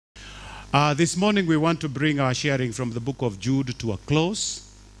This morning we want to bring our sharing from the book of Jude to a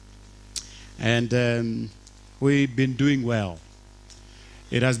close. And we've been doing well.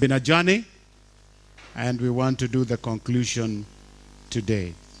 It has been a journey, and we want to do the conclusion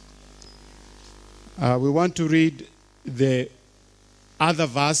today. We want to read the other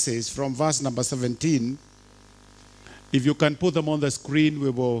verses from verse number 17. If you can put them on the screen, we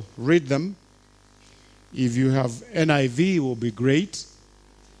will read them. If you have NIV, it will be great.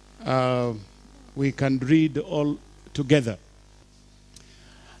 We can read all together.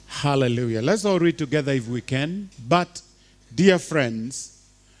 Hallelujah. Let's all read together if we can. But, dear friends,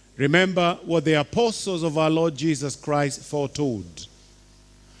 remember what the apostles of our Lord Jesus Christ foretold.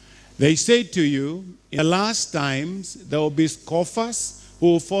 They said to you, in the last times there will be scoffers who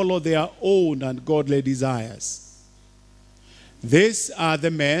will follow their own ungodly desires. These are the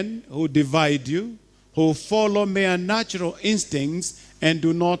men who divide you, who follow mere natural instincts and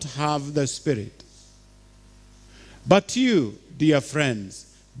do not have the Spirit. But you, dear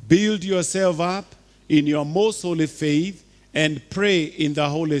friends, build yourself up in your most holy faith and pray in the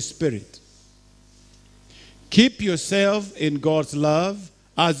Holy Spirit. Keep yourself in God's love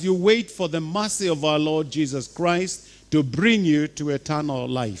as you wait for the mercy of our Lord Jesus Christ to bring you to eternal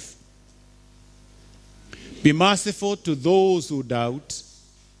life. Be merciful to those who doubt.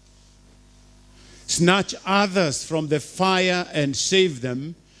 Snatch others from the fire and save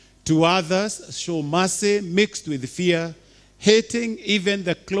them. To others, show mercy mixed with fear, hating even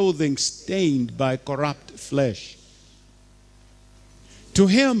the clothing stained by corrupt flesh. To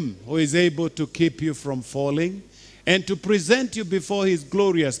him who is able to keep you from falling and to present you before his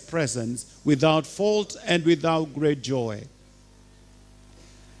glorious presence without fault and without great joy.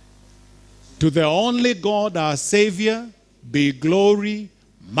 To the only God, our Savior, be glory,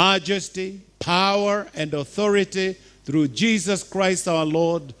 majesty, power, and authority through Jesus Christ our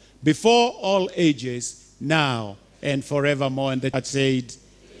Lord, before all ages, now and forevermore. And the church said,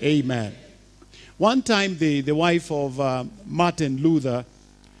 Amen. One time the wife of Martin Luther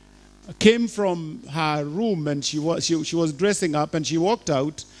came from her room, and she was dressing up, and she walked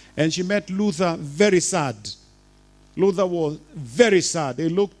out and she met Luther very sad. Luther was very sad. He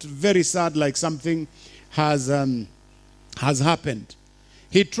looked very sad, like something has happened.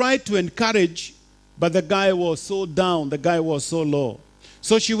 He tried to encourage, but the guy was so down, the guy was so low.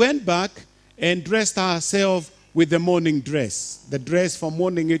 So she went back and dressed herself with the morning dress. The dress for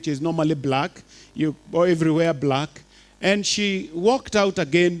morning, which is normally black. You go everywhere black. And she walked out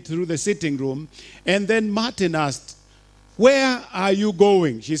again through the sitting room. And then Martin asked, "Where are you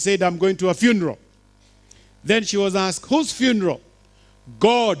going?" She said, "I'm going to a funeral." Then she was asked, "Whose funeral?"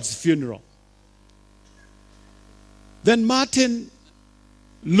 "God's funeral." Then Martin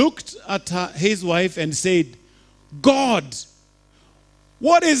looked at his wife and said, "God,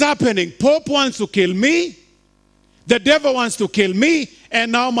 what is happening? Pope wants to kill me. The devil wants to kill me.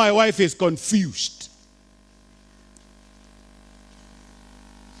 And now my wife is confused."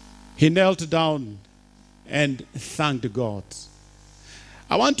 He knelt down and thanked God.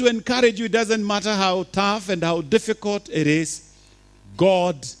 I want to encourage you, it doesn't matter how tough and how difficult it is,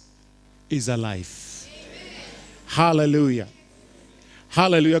 God is alive. Amen. Hallelujah.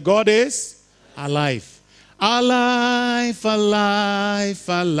 Hallelujah. God is alive. Alive, alive,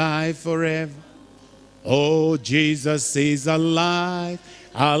 alive forever. Oh, Jesus is alive,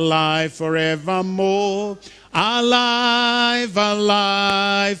 alive forevermore. Alive,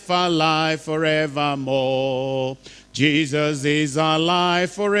 alive, alive forevermore. Jesus is alive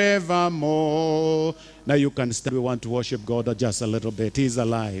forevermore. Now you can stand. We want to worship God just a little bit. He's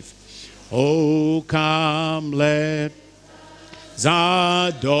alive. Oh, come, let us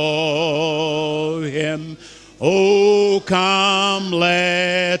adore him. Oh, come,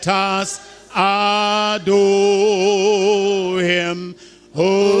 let us adore him.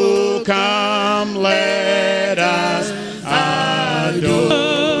 Oh, come, let us adore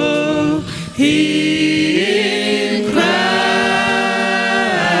him, Christ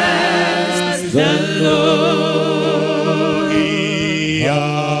the Lord. He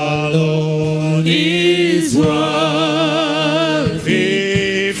alone is worthy,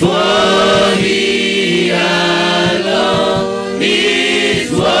 for he alone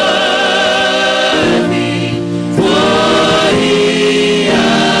is worthy.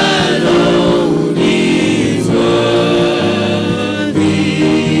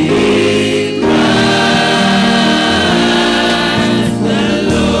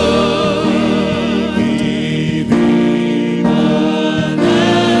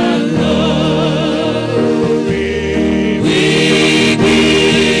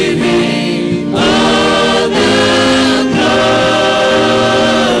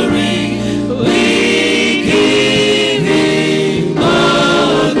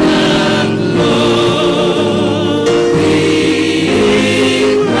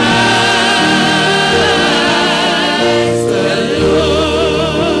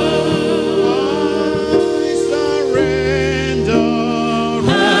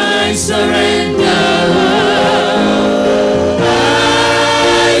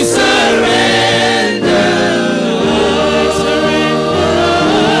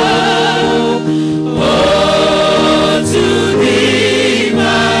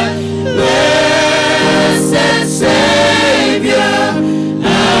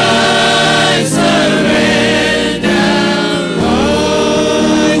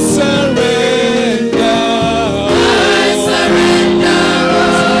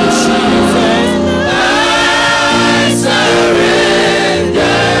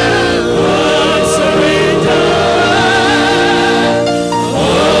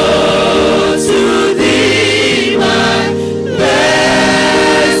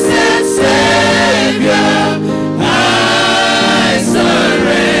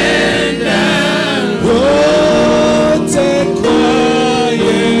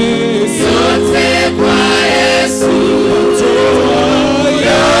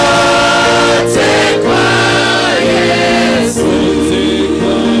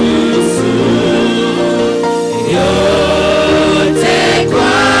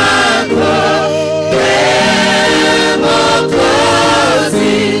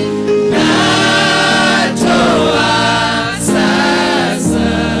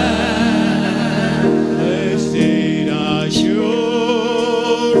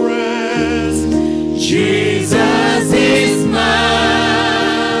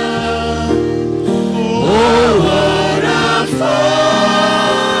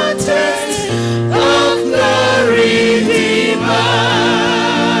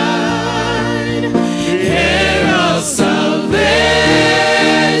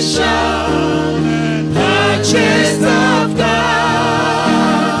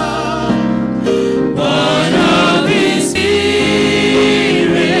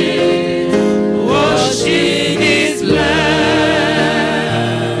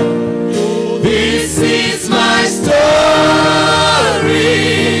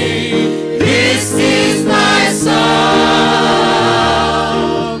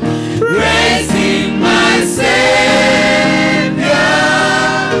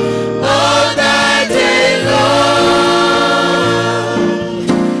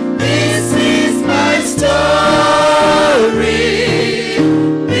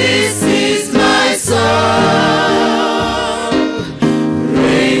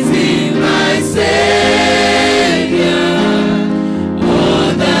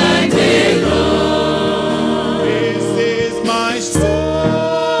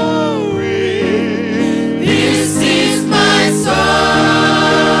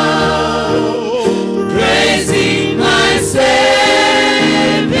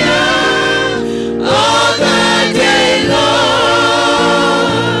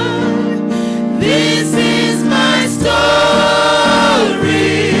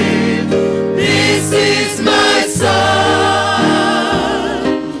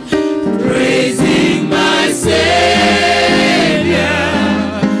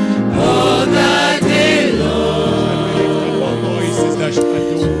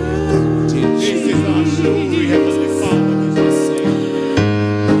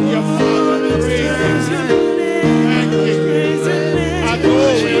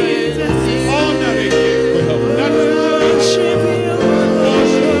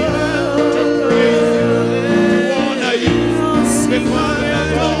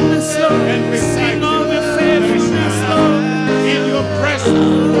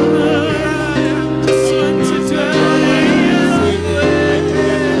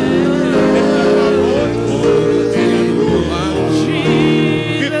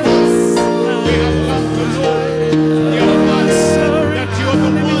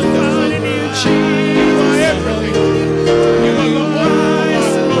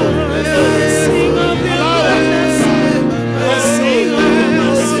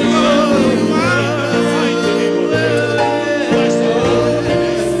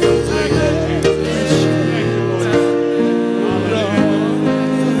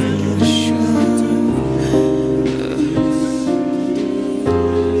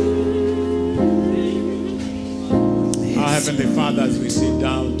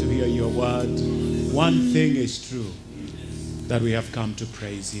 One thing is true, that we have come to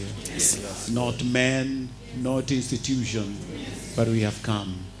praise you. Not man, not institution, but we have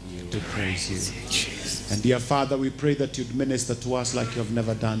come to praise you. And dear Father, we pray that you'd minister to us like you have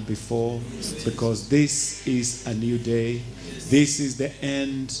never done before, because this is a new day. This is the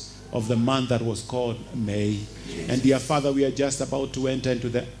end of the month that was called May. And dear Father, we are just about to enter into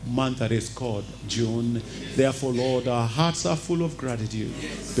the month that is called June. Therefore, Lord, our hearts are full of gratitude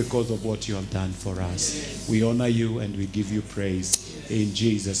because of what you have done for us. We honor you and we give you praise in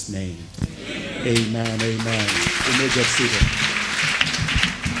Jesus' name. Amen. Amen. You may get seated.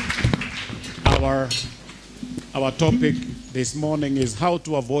 Our topic this morning is how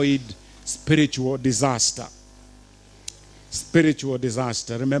to avoid spiritual disaster. Spiritual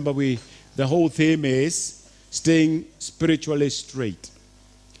disaster. Remember, the whole theme is staying spiritually straight.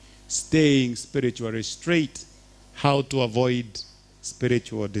 Staying spiritually straight. How to avoid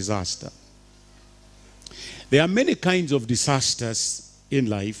spiritual disaster. There are many kinds of disasters in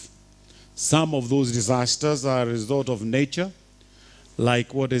life. Some of those disasters are a result of nature,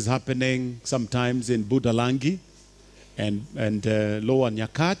 like what is happening sometimes in Budalangi and Lower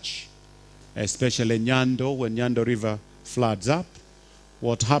Nyakach, especially Nyando, when Nyando River floods up.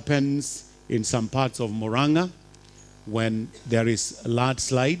 What happens in some parts of Murang'a when there is a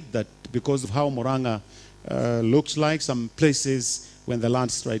landslide, that because of how Murang'a looks like, some places when the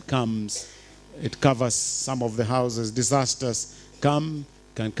landslide comes, it covers some of the houses. Disasters can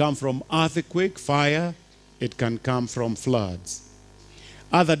come from earthquake, fire, it can come from floods.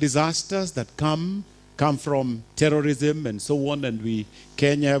 Other disasters that come from terrorism and so on, and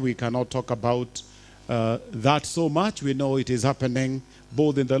Kenya, we cannot talk about that so much. We know it is happening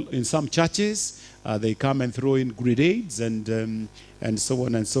both in some churches. They come and throw in grenades and so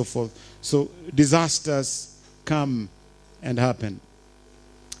on and so forth. So disasters come and happen.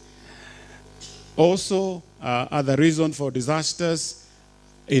 Also, other reason for disasters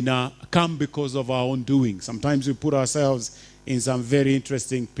come because of our own doing. Sometimes we put ourselves in some very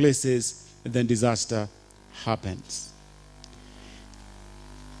interesting places, and then disaster happens.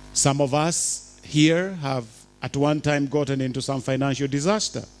 Some of us here have at one time gotten into some financial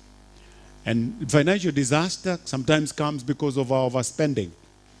disaster. And financial disaster sometimes comes because of our overspending.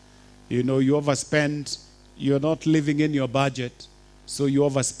 You know, you overspend, you're not living in your budget, so you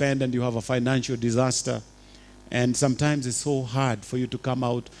overspend and you have a financial disaster. And sometimes it's so hard for you to come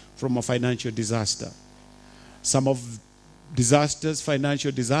out from a financial disaster. Some of disasters,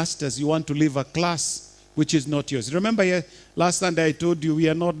 financial disasters, you want to live a class which is not yours. Remember, last Sunday I told you we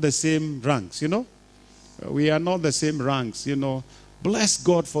are not the same ranks, you know? We are not the same ranks, you know. Bless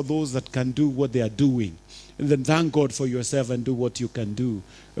God for those that can do what they are doing. And then thank God for yourself and do what you can do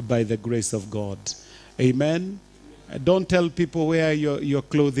by the grace of God. Amen. Don't tell people where your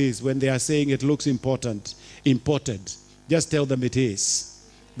clothes is when they are saying it looks imported. Just tell them it is,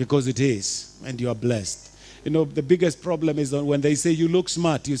 because it is, and you are blessed. You know, the biggest problem is when they say you look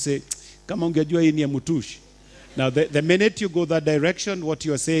smart, you say, come on, get you in your mutush. Now, the minute you go that direction, what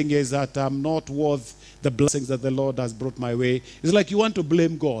you're saying is that I'm not worth the blessings that the Lord has brought my way. It's like you want to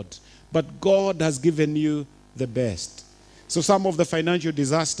blame God, but God has given you the best. So some of the financial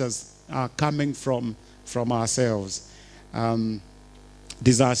disasters are coming from ourselves.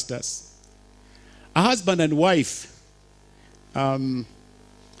 Disasters. A husband and wife had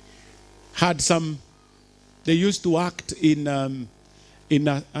some. They used to act in a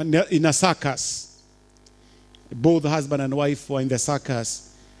circus. Both husband and wife were in the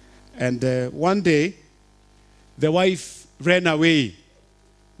circus. And one day, the wife ran away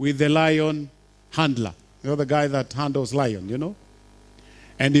with the lion handler. You know, the guy that handles lion, you know?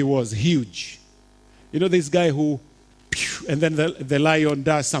 And he was huge. You know, this guy who, and then the lion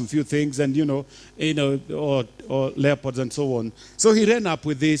does some few things, and, or leopards and so on. So he ran up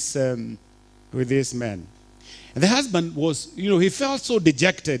with this man. And the husband was, he felt so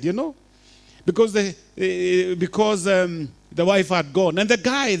dejected, because the wife had gone. And the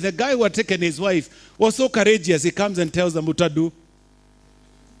guy who had taken his wife was so courageous. He comes and tells them, Utadu.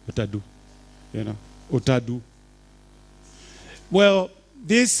 Utadu. Well,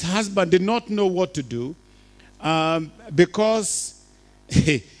 this husband did not know what to do because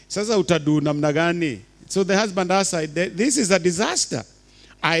sasa utadu namna gani? So the husband asked, this is a disaster.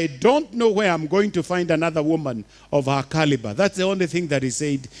 I don't know where I'm going to find another woman of her caliber. That's the only thing that he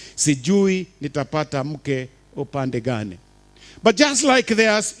said. Sijui nitapata mke upande gani. But just like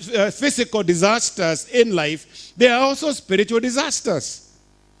there are physical disasters in life, there are also spiritual disasters.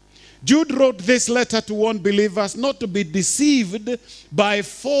 Jude wrote this letter to warn believers not to be deceived by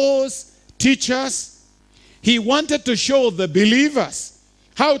false teachers. He wanted to show the believers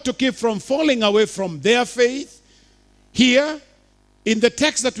how to keep from falling away from their faith. Here, in the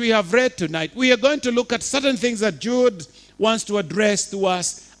text that we have read tonight, we are going to look at certain things that Jude wants to address to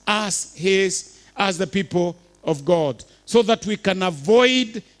us as the people of God, so that we can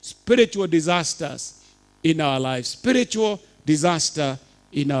avoid spiritual disasters in our lives. Spiritual disaster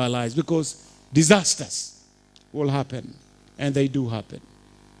in our lives, because disasters will happen, and they do happen.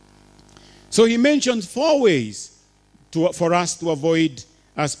 So he mentions 4 ways for us to avoid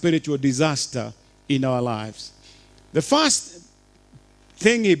a spiritual disaster in our lives. The first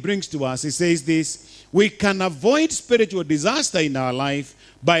thing he brings to us, he says this: we can avoid spiritual disaster in our life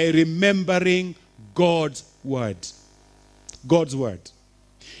by remembering God's word. God's word.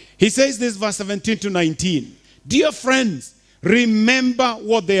 He says this, verse 17 to 19. Dear friends, remember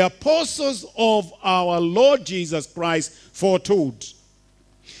what the apostles of our Lord Jesus Christ foretold.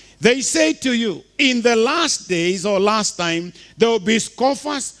 They say to you, in the last days or last time, there will be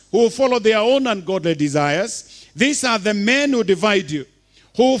scoffers who will follow their own ungodly desires. These are the men who divide you,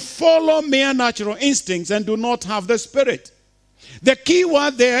 who follow mere natural instincts and do not have the Spirit. The key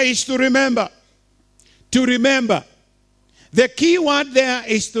word there is to remember. To remember. The key word there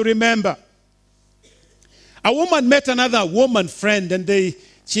is to remember. A woman met another woman friend, and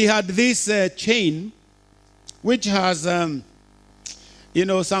she had this chain, which has, some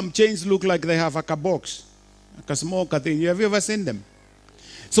chains look like they have like a box, like a smoker thing. Have you ever seen them?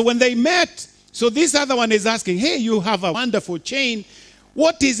 So when they met, so this other one is asking, hey, you have a wonderful chain.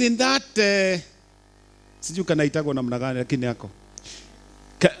 What is in that?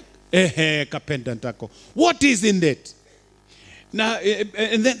 What is in it? Now,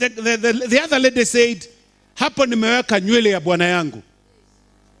 and the other lady said, hapo nimeweka nywele ya bwana yangu.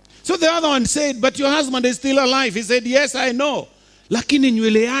 So the other one said, but your husband is still alive. He said, yes, I know. Lakini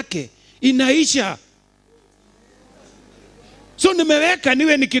nywele yake inaisha. So nimeweka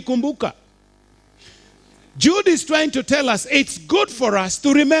niwe nikikumbuka. Jude is trying to tell us it's good for us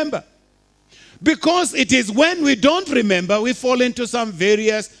to remember. Because it is when we don't remember, we fall into some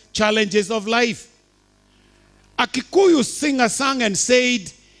various challenges of life. A Kikuyu singer sang and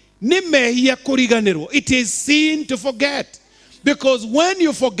said, it is sin to forget. Because when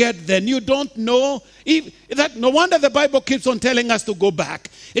you forget, then you don't know. No wonder the Bible keeps on telling us to go back.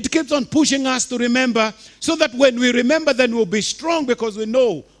 It keeps on pushing us to remember, so that when we remember, then we'll be strong, because we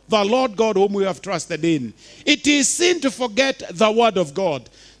know the Lord God whom we have trusted in. It is sin to forget the word of God.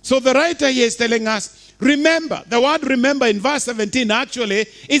 So the writer here is telling us, remember. The word remember in verse 17 actually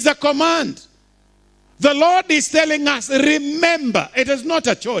is a command. The Lord is telling us, remember. It is not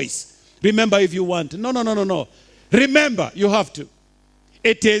a choice. Remember if you want. No. Remember, you have to.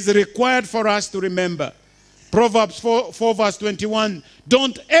 It is required for us to remember. Proverbs 4 verse 21.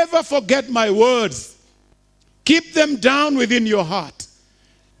 Don't ever forget my words. Keep them down within your heart.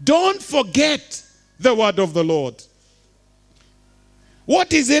 Don't forget the word of the Lord.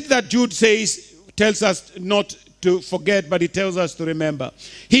 What is it that Jude tells us not to forget, but he tells us to remember?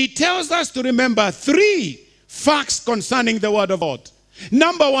 He tells us to remember 3 facts concerning the word of God.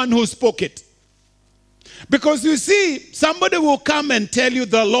 Number 1, who spoke it. Because you see, somebody will come and tell you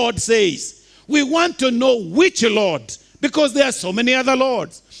the Lord says. We want to know which Lord, because there are so many other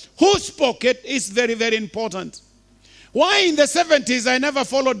lords. Who spoke it is very, very important. Why in the 70s I never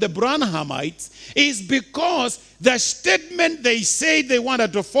followed the Branhamites is because the statement they said they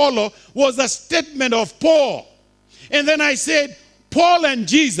wanted to follow was a statement of Paul. And then I said, Paul and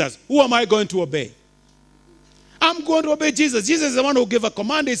Jesus, who am I going to obey? I'm going to obey Jesus. Jesus is the one who gave a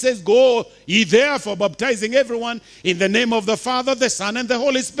command. He says, go ye therefore, baptizing everyone in the name of the Father, the Son, and the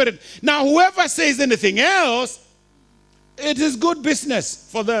Holy Spirit. Now, whoever says anything else, it is good business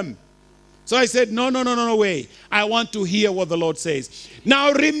for them. So I said, no way. I want to hear what the Lord says.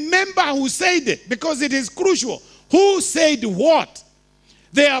 Now, remember who said it, because it is crucial. Who said what?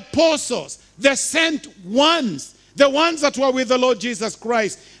 The apostles, the sent ones, the ones that were with the Lord Jesus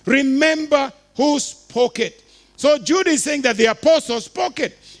Christ. Remember who spoke it. So Jude is saying that the apostles spoke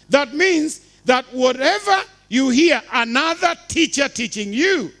it. That means that whatever you hear another teacher teaching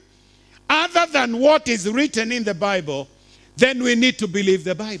you, other than what is written in the Bible, then we need to believe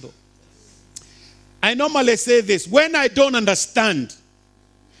the Bible. I normally say this: when I don't understand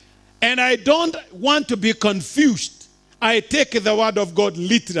and I don't want to be confused, I take the word of God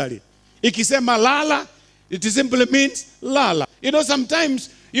literally. Ikisema lala, it simply means lala. Sometimes,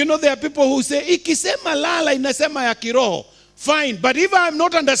 there are people who say, ikisema lala inasema ya kiroho. Fine, but if I'm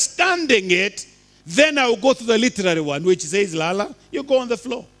not understanding it, then I will go to the literary one, which says lala, you go on the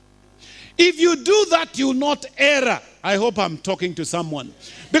floor. If you do that, you will not err. I hope I'm talking to someone.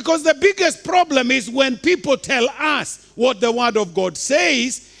 Because the biggest problem is when people tell us what the Word of God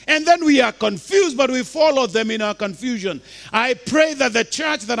says, and then we are confused, but we follow them in our confusion. I pray that the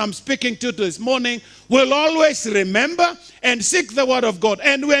church that I'm speaking to this morning will always remember and seek the Word of God.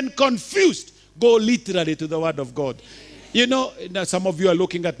 And when confused, go literally to the Word of God. You know, some of you are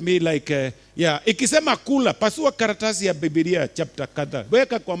looking at me like, ikisema kula, pasua karatasi ya Biblia chapter kadha,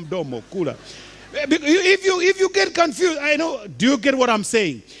 weka kwa mdomo, kula. If you get confused, I know, do you get what I'm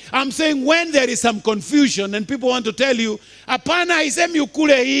saying? I'm saying when there is some confusion and people want to tell you, hapana haisemi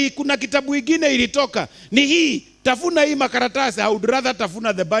ukule hii, kuna kitabu ingine ilitoka, ni hii, tafuna hii makaratasi, I would rather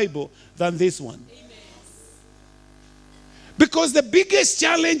tafuna the Bible than this one. Because the biggest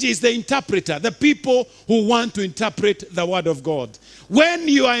challenge is the interpreter, the people who want to interpret the Word of God. When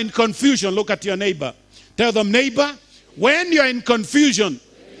you are in confusion, look at your neighbor. Tell them, neighbor, when you are in confusion,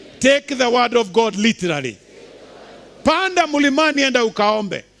 take the Word of God literally. Panda mulimani enda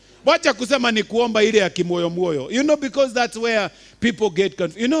ukaombe. Wacha kusema ni kuomba ile ya kimoyo moyo. You know, because that's where people get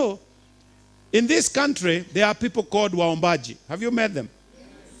confused. You know, in this country, there are people called waombaji. Have you met them?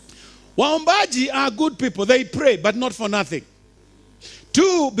 Waombaji are good people. They pray, but not for nothing.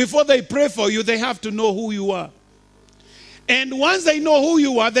 Two, before they pray for you, they have to know who you are. And once they know who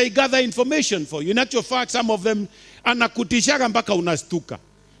you are, they gather information for you. In actual fact, some of them, anakutishaga mpaka unastuka.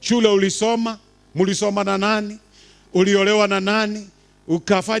 Shule ulisoma, mulisoma na nani, uliolewa na nani,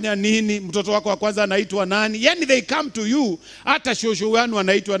 ukafanya nini, mtoto wako wa kwanza anaitwa nani. Yani they come to you, hata shosho wanu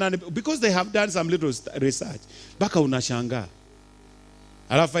anaitwa nani, because they have done some little research. Mpaka unashangaa.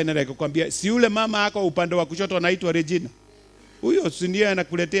 Alafu finally akakwambia, si yule mama yako upande wa kushoto anaitwa Regina. Huyo si ndiye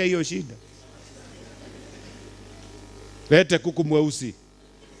anakuletea hiyo shida. Lete kuku mweusi.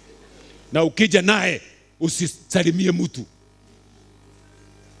 Na ukija naye usisalimie mtu.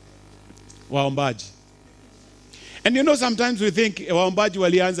 Waombaji. And you know, sometimes we think waombaji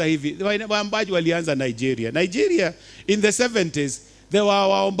walianza hivi. Waombaji walianza Nigeria. Nigeria in the 70s, there were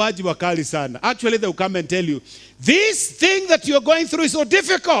waombaji wakali sana. Actually, they will come and tell you, this thing that you're going through is so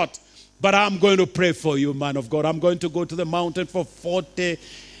difficult, but I'm going to pray for you, man of God. I'm going to go to the mountain for 40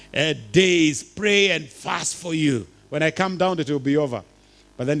 days, pray and fast for you. When I come down, it will be over.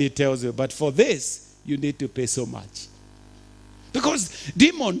 But then he tells you, but for this, you need to pay so much. Because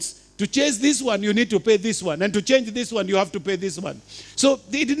demons, to chase this one, you need to pay this one. And to change this one, you have to pay this one. So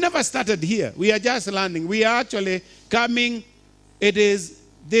it never started here. We are just learning. We are actually coming. It is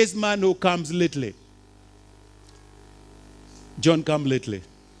this man who comes lately. John come lately.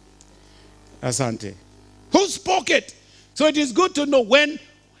 Asante. Who spoke it? So it is good to know when,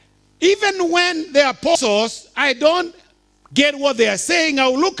 even when the apostles, I don't get what they are saying,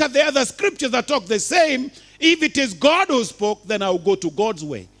 I'll look at the other scriptures that talk the same. If it is God who spoke, then I'll go to God's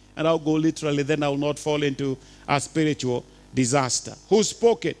way. And I'll go literally, then I'll not fall into a spiritual disaster. Who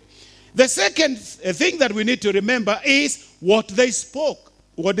spoke it? The second thing that we need to remember is what they spoke.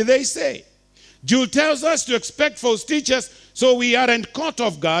 What did they say? Jude tells us to expect false teachers so we aren't caught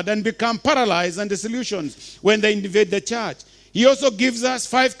off guard and become paralyzed and disillusioned when they invade the church. He also gives us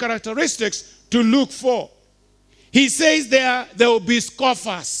 5 characteristics to look for. He says there will be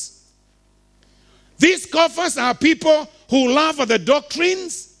scoffers. These scoffers are people who laugh at the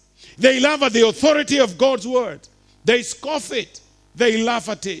doctrines. They laugh at the authority of God's word. They scoff it. They laugh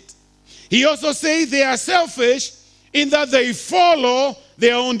at it. He also says they are selfish in that they follow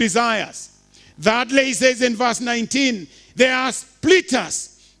their own desires. Thirdly, he says in verse 19, they are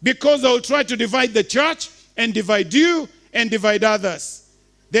splitters because they will try to divide the church and divide you and divide others.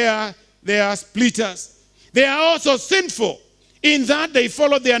 They are splitters. They are also sinful in that they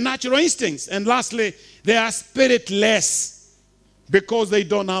follow their natural instincts. And lastly, they are spiritless because they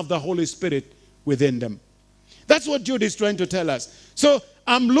don't have the Holy Spirit within them. That's what Jude is trying to tell us. So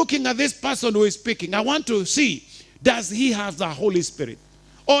I'm looking at this person who is speaking. I want to see, does he have the Holy Spirit?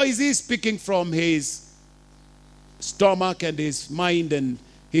 Or is he speaking from his stomach and his mind and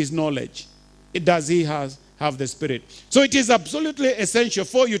his knowledge? Does he have the Spirit? So it is absolutely essential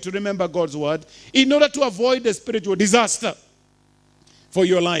for you to remember God's word in order to avoid a spiritual disaster for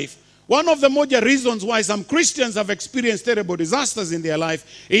your life. One of the major reasons why some Christians have experienced terrible disasters in their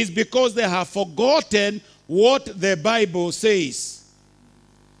life is because they have forgotten what the Bible says.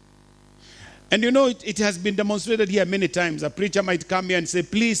 And you know, it has been demonstrated here many times. A preacher might come here and say,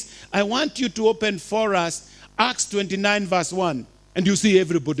 please, I want you to open for us Acts 29 verse 1. And you see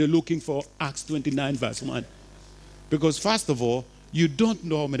everybody looking for Acts 29 verse 1. Because first of all, you don't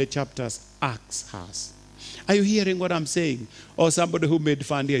know how many chapters Acts has. Are you hearing what I'm saying? Or somebody who made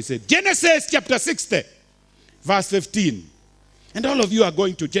fun here said, Genesis chapter 60, verse 15. And all of you are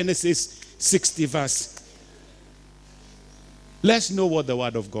going to Genesis 60 verse. Let's know what the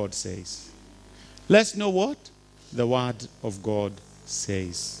Word of God says. Let's know what the Word of God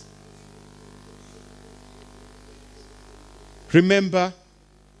says. Remember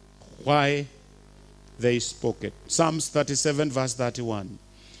why they spoke it. Psalms 37 verse 31.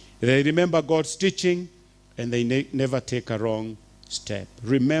 They remember God's teaching and they never take a wrong step.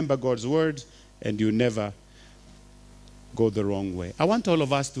 Remember God's word and you never go the wrong way. I want all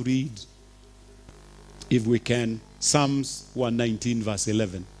of us to read, if we can, Psalms 119 verse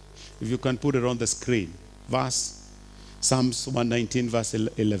 11. If you can put it on the screen. Psalms 119 verse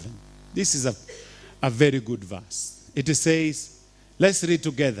 11. This is a very good verse. It says, let's read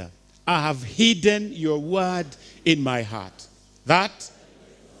together. I have hidden your word in my heart. That,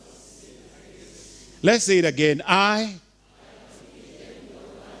 let's say it again.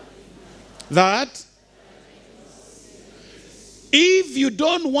 That, if you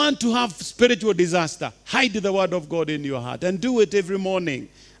don't want to have spiritual disaster, hide the word of God in your heart. And do it every morning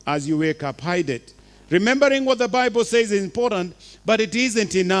as you wake up. Hide it. Remembering what the Bible says is important, but it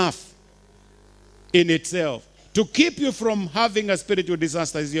isn't enough in itself to keep you from having a spiritual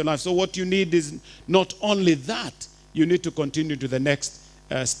disaster in your life. So what you need is not only that, you need to continue to the next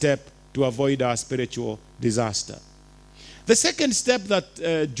step to avoid our spiritual disaster. The second step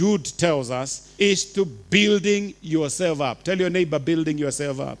that Jude tells us is to building yourself up. Tell your neighbor, building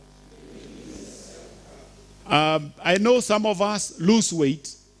yourself up. I know some of us lose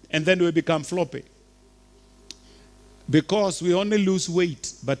weight and then we become floppy. Because we only lose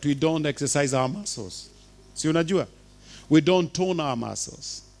weight, but we don't exercise our muscles. Si unajua? We don't tone our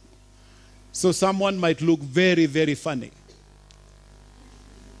muscles. So someone might look very, very funny.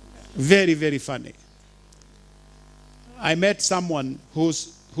 Very, very funny. I met someone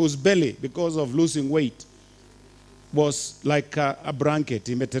whose belly, because of losing weight, was like a blanket.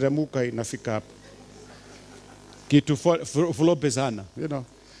 Imeteremuka inafika hapa. Kitu flope sana, you know.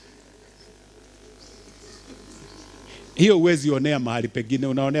 Hiyo huwezi onea mahali pengine,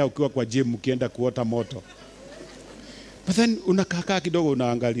 unaonea ukiwa kwa gym ukienda kuota moto. But then unakaa kidogo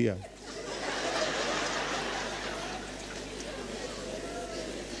unaangalia.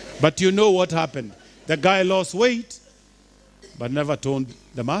 But you know what happened? The guy lost weight, but never toned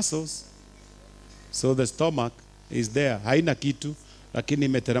the muscles. So the stomach is there. Haina kitu, lakini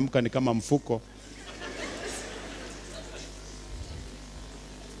imeteremka ni kama mfuko.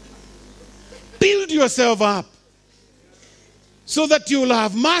 Build yourself up so that you will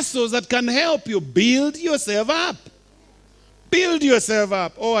have muscles that can help you. Build yourself up. Build yourself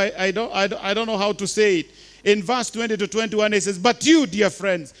up. Oh, I don't know how to say it. In verse 20 to 21, it says, but you, dear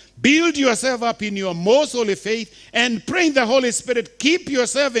friends, build yourself up in your most holy faith and pray in the Holy Spirit. Keep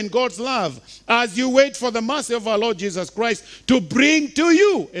yourself in God's love as you wait for the mercy of our Lord Jesus Christ to bring to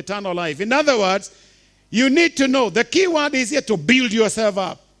you eternal life. In other words, you need to know, the key word is here, to build yourself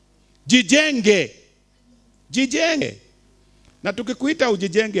up. Jijenge. Jijenge. Na tukikuita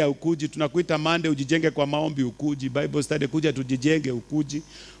ujijenge haukuji, tunakuita Monday ujijenge kwa maombi ukuji, Bible study kuja tujijenge ukuji.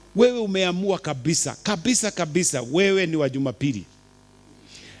 Wewe umeamua kabisa, wewe ni wa Jumapili.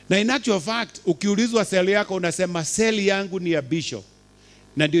 Na in actual fact, ukiulizwa seli yako unasema seli yangu ni ya bishop.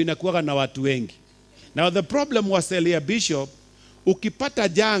 Na ndio inakuwa na watu wengi. Now the problem wa seli ya bishop, ukipata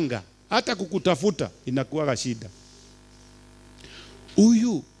janga, hata kukutafuta inakuwa shida.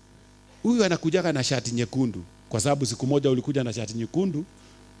 Huyu anakujaga na shati nyekundu. Kwa sababu siku moja ulikuja na shati nyekundu,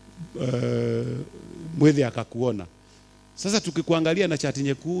 mwethi akakuona. Sasa tukikuangalia na shati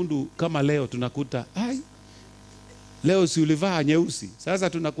nyekundu kama leo tunakuta, leo si ulivaa nyeusi. Sasa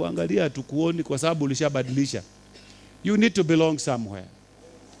tunakuangalia tukuoni kwa sababu ulishabadilisha. You need to belong somewhere.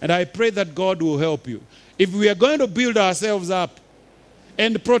 And I pray that God will help you. If we are going to build ourselves up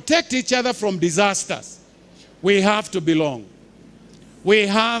and protect each other from disasters, we have to belong. We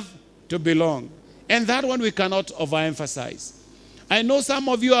have to belong. And that one we cannot overemphasize. I know some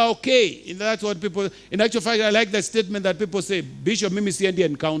of you are okay. And that's what people, in actual fact, I like the statement that people say, Bishop, mimi siendi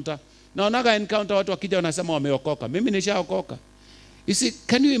encounter. Na unaga encounter watu wakija wanasema wameokoka. Mimi nishaokoka. You see,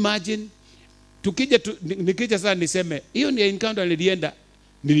 can you imagine? Nikija sasa niseme, hiyo ni encounter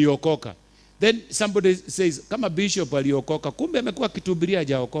niliokoka. Then somebody says, kama Bishop aliokoka, kumbe amekuwa kitubiria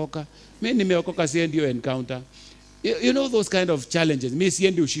hajaokoka. Mimi nimeokoka siendi hiyo encounter. You know those kind of challenges. Mimi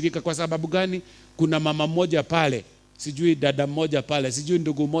siendi ushirika kwa sababu gani? Kuna mama mmoja pale, sijui dada mmoja pale, sijui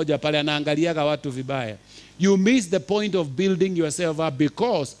ndugu mmoja pale anaangaliaga watu vibaya. You miss the point of building yourself up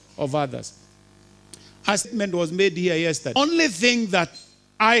because of others. A statement was made here yesterday. Only thing that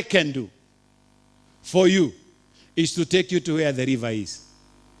I can do for you is to take you to where the river is.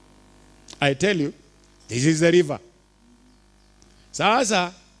 I tell you, this is the river.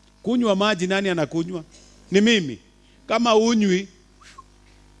 Sasa kunywa maji nani anakunywa? Ni mimi. kama unywi.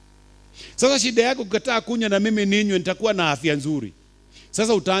 Sasa shida yako kukataa kunywa na mimi ninywe, nitakuwa na afya nzuri.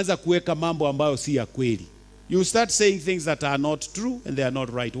 Sasa utaanza kuweka mambo ambayo si ya kweli. You start saying things that are not true and they are not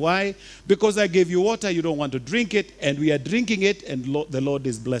right. Why? Because I gave you water, you don't want to drink it, and we are drinking it, and the Lord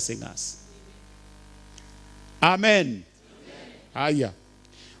is blessing us. Amen. Haya.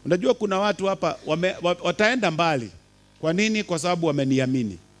 Unajua kuna watu hapa wataenda mbali. Kwa nini? Kwa sababu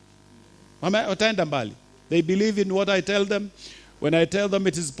wameniamini. Wataenda mbali. They believe in what I tell them. When I tell them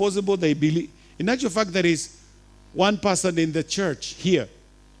it is possible, they believe. In actual fact, there is one person in the church here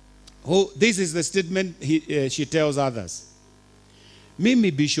who, this is the statement she tells others.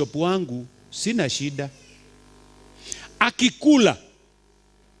 Mimi bishop wangu sina shida. Akikula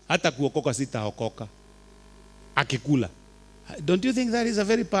hata kuokoka sitaokoka. Akikula. Don't you think that is a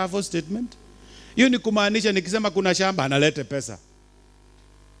very powerful statement? Hiyo ni kumaanisha nikisema kuna shamba analete pesa.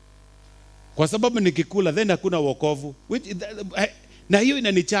 Kwa sababu nikikula then hakuna wokovu. Na hiyo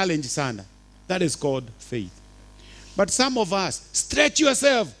inani challenge sana. That is called faith. But some of us, stretch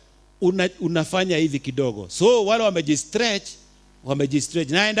yourself. Unafanya hivi kidogo. So wale wamejistretch.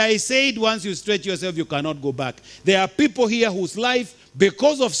 And I said once you stretch yourself you cannot go back. There are people here whose life,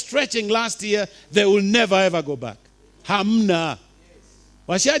 because of stretching last year, they will never ever go back. Hamna.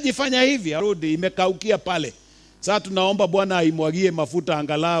 Washajifanya hivi, arudi imekaukia pale. Sasa tunaomba Bwana aimwagie mafuta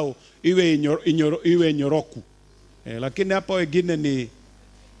angalau iwe nyoroku. Lakini hapo wengine ni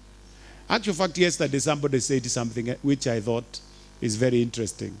actual fact. Yesterday somebody said something which I thought is very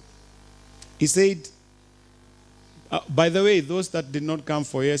interesting. He said, by the way, those that did not come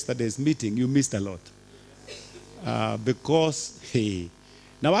for yesterday's meeting, you missed a lot. Because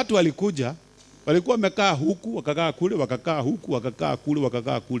na watu walikuja, walikuwa wamekaa huku, wakakaa kule, wakakaa huku, wakakaa kule,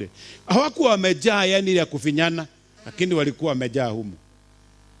 wakakaa kule. Hawakuwa wamejaa yani ya kufinyana, lakini walikuwa wamejaa humu.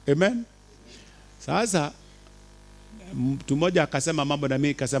 Amen. Sasa mtu mmoja akasema mambo na mimi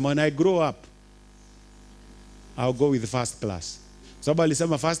akasema, when I grow up I'll go with first class. Sababu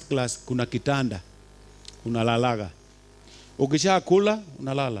alisema first class kuna kitanda, unalalaga. Ukisha kula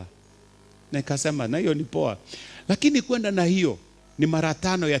unalala. Na nikasema na hiyo ni poa. Lakini kwenda na hiyo ni mara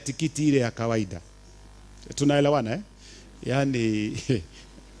 5 ya tikiti ile ya kawaida. Tunaelewana Yani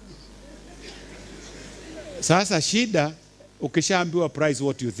sasa shida ukishaambiwa price,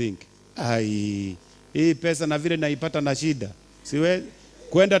 what you think? Hii pesa na vile naipata na shida. Siwe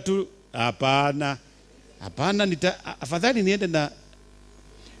kwenda tu, hapana. Afadhali niende na.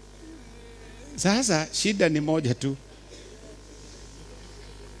 Sasa shida ni moja tu.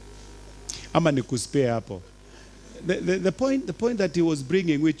 Ama nikuspare hapo. The point that he was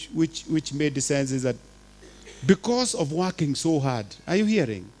bringing which made sense is that because of working so hard. Are you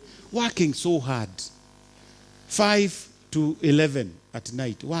hearing? Working so hard. 5 to 11 at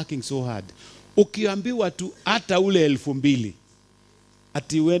night, working so hard. Ukiambiwa tu hata ule 2,000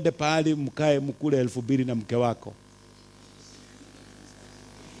 ati uende pahali mkae mkule 2,000 na mke wako,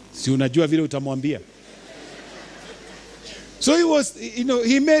 si unajua vile utamwambia? So he was,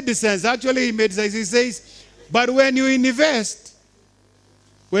 he made sense. Actually he made sense. He says, but when you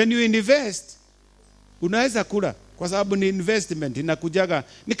invest unaweza kula kwa sababu ni investment, inakujaga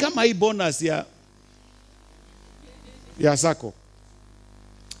ni kama hii bonus ya sako.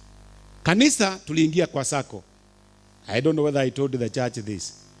 Kanisa tuliingia kwa sako. I don't know whether I told the church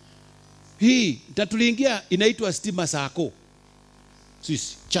this. Hii tuliingia inaitwa Stima Sako.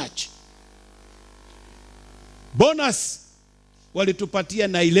 Sisi church. Bonus walitupatia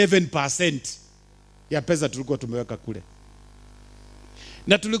na 11% ya pesa tulikuwa tumeweka kule.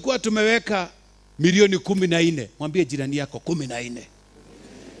 Na tulikuwa tumeweka milioni 14. Mwambie jirani yako 14.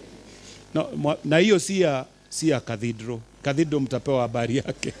 Na hiyo si ya cathedral. Cathedral mtapewa habari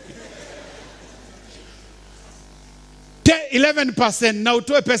yake. 11% na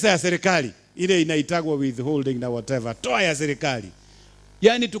utoe pesa ya serikali. Ile inaitagwa withholding na whatever. Toa ya serikali.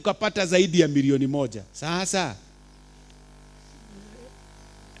 Yani tukapata zaidi ya milioni 1. Sasa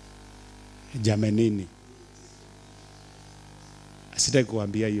jamenini, sitaki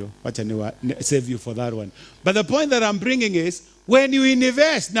kuambia hiyo, wacha save you for that one. But the point that I'm bringing is, when you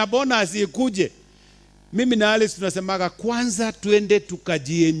invest na bonus ikuje, mimi na Alice tunasemaga kwanza tuende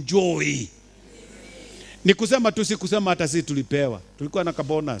tukajienjoy. Ni kusema tu, si kusema hata sisi tulipewa. Tulikuwa na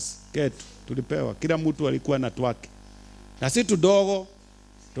bonus ketu, tulipewa. Kila mtu alikuwa na twake. Na sisi tudogo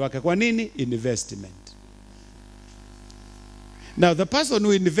twake. Kwa nini? Investment. Now the person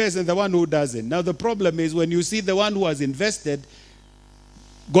who invests and the one who doesn't. Now the problem is when you see the one who has invested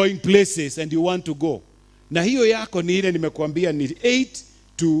going places and you want to go. Na hiyo yako ni ile nimekuambia ni 8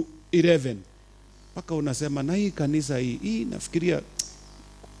 to 11. Paka unasema na hii kanisa hii nafikiria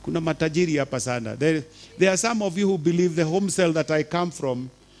Kuna matajiri hapa sana. There are some of you who believe the home cell that I come from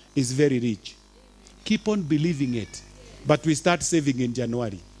is very rich. Keep on believing it. But we start saving in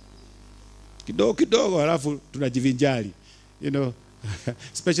January. Kidogo kidogo halafu tunajivinjari. You know,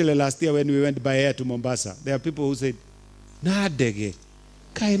 especially last year when we went by air to Mombasa. There are people who said, "Nadege,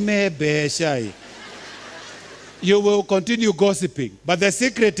 kaimebe shai." You will continue gossiping. But the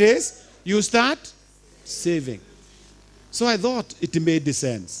secret is, you start saving. So I thought it made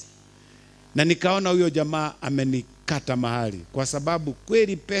sense. Na nikaona huyo jamaa amenikata mahali. Kwa sababu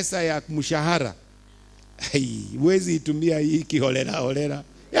kweli pesa ya mshahara, huwezi itumia hii kiholela holela.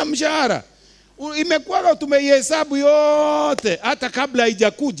 Ya mshahara, imekuwa tumeihesabu yote, hata kabla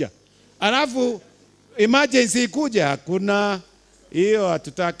haijakuja. Alafu emergency ikuja, hakuna, hiyo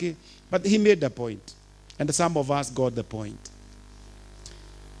hatutaki. But he made a point. And some of us got the point.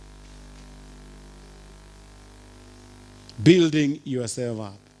 Building yourself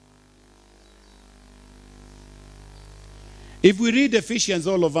up. If we read Ephesians,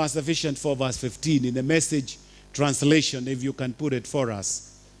 all of us, Ephesians 4 verse 15, in the Message translation, if you can put it for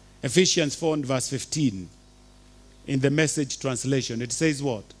us. Ephesians 4 verse 15, in the Message translation, it says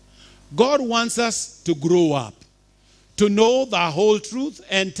what? God wants us to grow up, to know the whole truth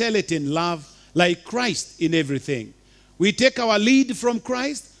and tell it in love, like Christ in everything. We take our lead from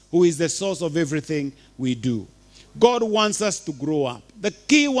Christ, who is the source of everything we do. God wants us to grow up. The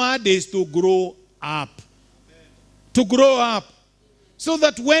key word is to grow up. To grow up. So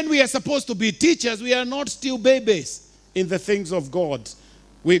that when we are supposed to be teachers, we are not still babies in the things of God.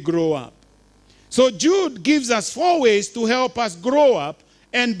 We grow up. So Jude gives us 4 ways to help us grow up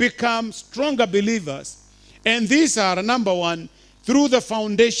and become stronger believers. And these are, number 1, through the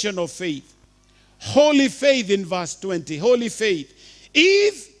foundation of faith. Holy faith in verse 20. Holy faith.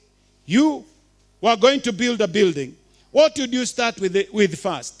 If you were going to build a building, what would you start with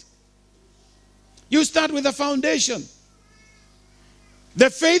first? You start with a foundation. The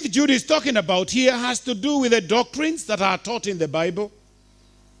faith Jude is talking about here has to do with the doctrines that are taught in the Bible.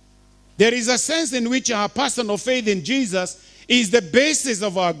 There is a sense in which our personal faith in Jesus is the basis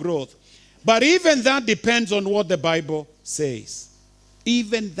of our growth. But even that depends on what the Bible says.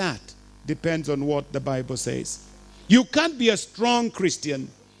 Even that depends on what the Bible says. You can't be a strong Christian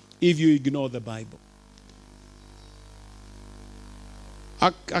if you ignore the Bible.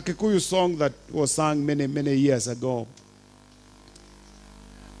 A Kikuyu song that was sung many years ago.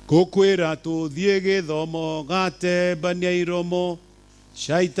 Kukwira tuthie githomo gate baniairomo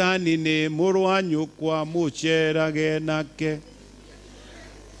shaitani ni murwanyu kwa mucherage nake.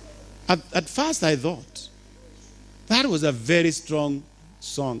 At first I thought that was a very strong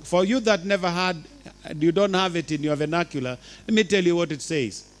song. For you that never had, you don't have it in your vernacular, let me tell you what it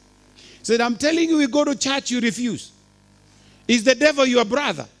says. It said, I'm telling you, you go to church, you refuse. Is the devil your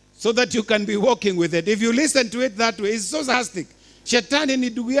brother? So that you can be walking with it. If you listen to it that way, it's so sarcastic. Shetani ni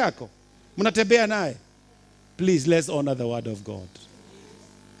ndugu yako. Mnatembea naye. Please, let's honor the word of God.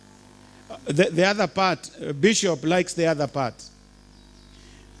 The other part, Bishop likes the other part.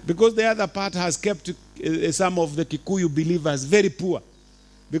 Because the other part has kept some of the Kikuyu believers very poor.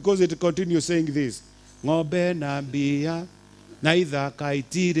 Because it continues saying this. Ng'ombe na mbia na ithaka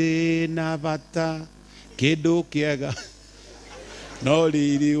itire na bata kĩndũ kĩega no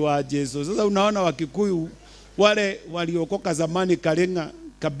riri wa Jesu. Sasa unaona Wakikuyu wale waliokoka zamani Kalenga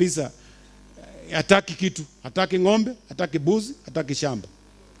kabisa, hataki kitu, hataki ng'ombe, hataki buzi, hataki shamba,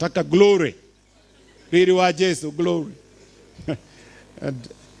 hataka glory, riri wa Jesu, glory.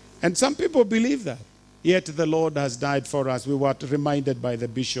 And some people believe that. Yet the Lord has died for us. We were reminded by the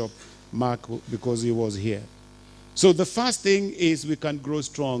Bishop Mark because he was here. So the first thing is we can grow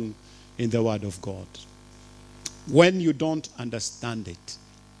strong in the Word of God. When you don't understand it,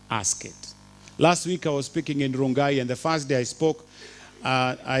 ask it. Last week I was speaking in Rongai, and the first day I spoke,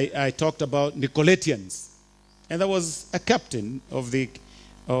 I talked about Nicolaitan. And there was a captain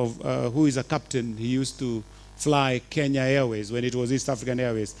who is a captain. He used to fly Kenya Airways when it was East African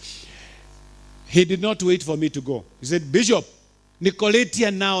Airways. He did not wait for me to go. He said, Bishop,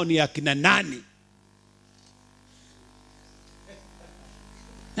 Nicolaitan now ni akina nani?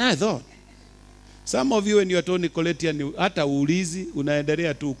 And I thought, some of you when you are told Nicolaitan, hata uulizi,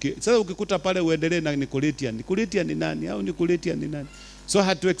 unaendelea tu. Sasa ukikuta pale uendelee na Nicolaitan. Nicolaitan ni nani? Au Nicolaitan ni nani? So I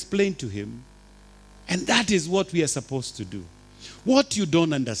had to explain to him. And that is what we are supposed to do. What you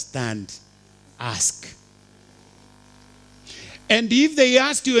don't understand, ask. And if they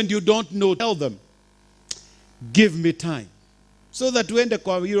ask you and you don't know, tell them, give me time. So that uende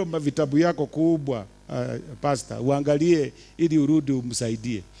kwa hilo vitabu yako kubwa, pastor, uangalie ili urudi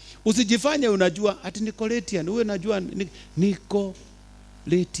umsaidie. Usijifanye unajua ati Nicolaitan, uwe unajua niko.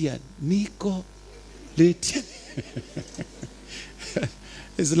 Letian, Nico, Letian.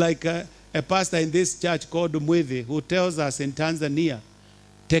 It's like a pastor in this church called Mwithi who tells us in Tanzania,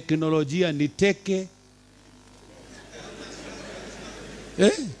 teknolojia ni teke.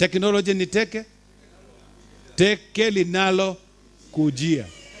 Teknolojia ni teke. Teke linalo kujia.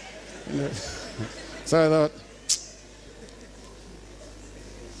 So I thought,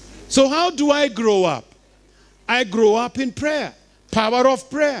 so how do I grow up? I grow up in prayer. Power of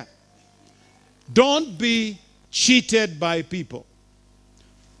prayer. Don't be cheated by people.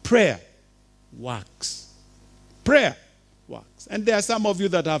 Prayer works. Prayer works. And there are some of you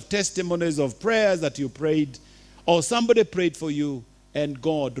that have testimonies of prayers that you prayed, or somebody prayed for you and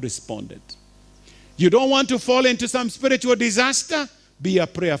God responded. You don't want to fall into some spiritual disaster? Be a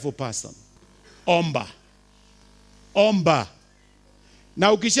prayerful person. Omba. Omba.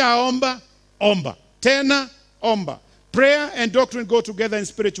 Na ukisha omba, omba. Tena, omba. Prayer and doctrine go together in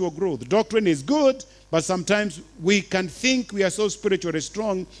spiritual growth. Doctrine is good, but sometimes we can think we are so spiritually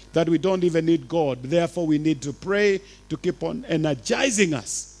strong that we don't even need God. Therefore, we need to pray to keep on energizing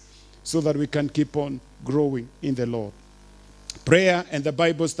us so that we can keep on growing in the Lord. Prayer and the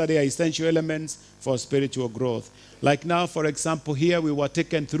Bible study are essential elements for spiritual growth. Like now, for example, here we were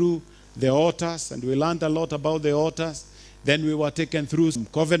taken through the altars and we learned a lot about the altars. Then we were taken through some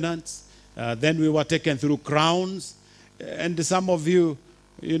covenants. Then we were taken through crowns. And some of you,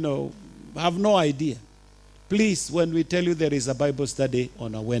 have no idea. Please, when we tell you there is a Bible study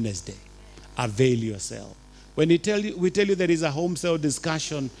on a Wednesday, avail yourself. When we tell you there is a home cell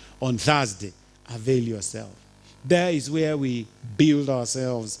discussion on Thursday, avail yourself. There is where we build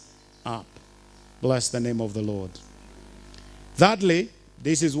ourselves up. Bless the name of the Lord. Thirdly,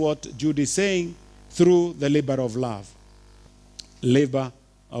 this is what Jude is saying through the labor of love. Labor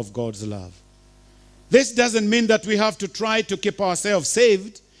of God's love. This doesn't mean that we have to try to keep ourselves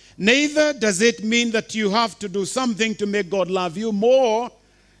saved. Neither does it mean that you have to do something to make God love you more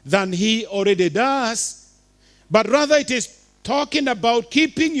than he already does. But rather it is talking about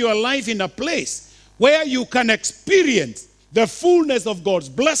keeping your life in a place where you can experience the fullness of God's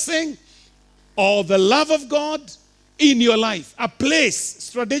blessing or the love of God in your life. A place,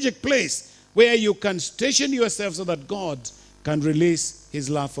 strategic place, where you can station yourself so that God can release his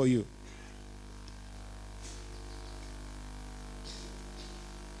love for you.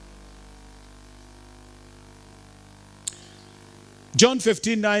 John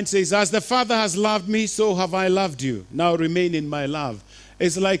 15:9 says, as the Father has loved me, so have I loved you. Now remain in my love.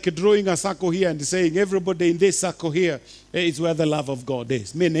 It's like drawing a circle here and saying everybody in this circle here is where the love of God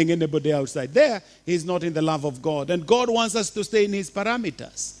is. Meaning anybody outside there is not in the love of God. And God wants us to stay in his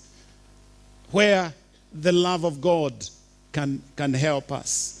parameters, where the love of God can help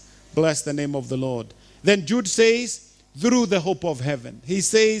us. Bless the name of the Lord. Then Jude says, through the hope of heaven. He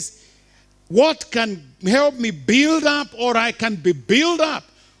says, what can help me build up, or I can be built up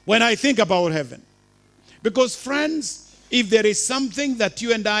when I think about heaven? Because friends, if there is something that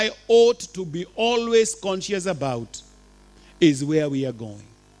you and I ought to be always conscious about, is where we are going.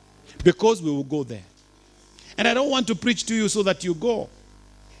 Because we will go there. And I don't want to preach to you so that you go.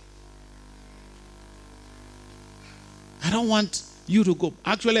 I don't want you to go.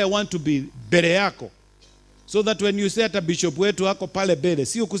 Actually, I want to be bere yako. So that when you say ata bishop wetu wako pale bere,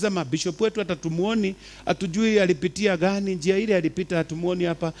 sio kusema bishop wetu atumuoni, atujui alipitia gani, njia ile alipita atumuoni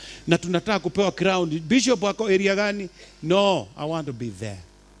hapa, na tunataka kupewa crown. Bishop wako area gani? No, I want to be there.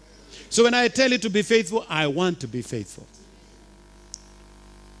 So when I tell you to be faithful, I want to be faithful.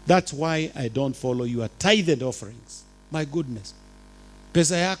 That's why I don't follow your tithed offerings. My goodness.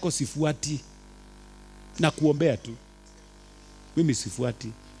 Pesa yako sifuati. Na kuombea tu. Mimi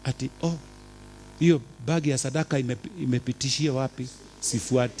sifuati. Ati, hiyo bagi ya sadaka imepitishia wapi?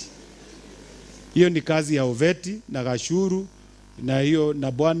 Sifuati. Hiyo ni kazi ya Oveti na Gashuru, na hiyo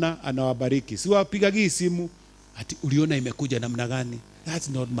na Bwana anawabariki. Siwapigagi simu ati uliona imekuja namna gani? That's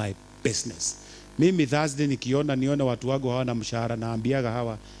not my business. Mimi Thursday niona watu wangu hawana mshahara, naambiaga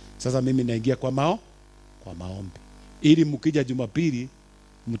hawa sasa mimi naingia kwa maombi. Ili mkija Jumapili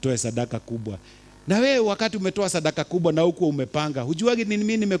mtoe sadaka kubwa. Na wewe wakati umetoa sadaka kubwa na huko umepanga, hujuagi ni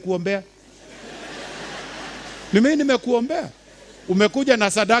mimi nimekuombea? Ni mimi nimekuombea. Umekuja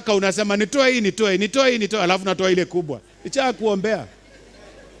na sadaka unasema nitoe hii, alafu natoa ile kubwa. Icha kuombea.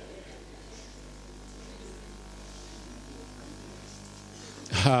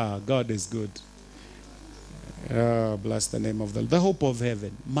 God is good. Bless the name of the hope of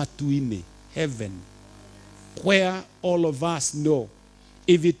heaven. Matuine, heaven. Where all of us know,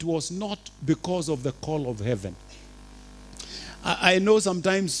 if it was not because of the call of heaven. I know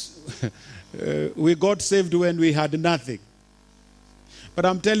sometimes we got saved when we had nothing. But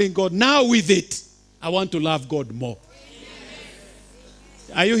I'm telling God, now with it, I want to love God more.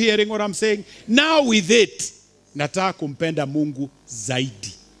 Are you hearing what I'm saying? Now with it, nataka kumpenda Mungu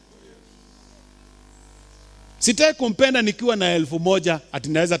zaidi. Sitaki kumpenda nikiwa na 1,000 ati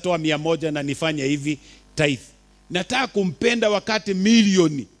naweza toa 100 na nifanye hivi tithe. Nataka kumpenda wakati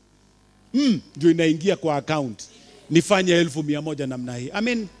milioni ndio inaingia kwa account. Nifanye 1,100 namna hii. I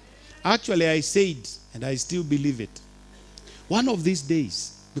mean, actually I said and I still believe it. One of these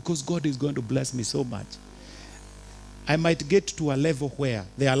days, because God is going to bless me so much, I might get to a level where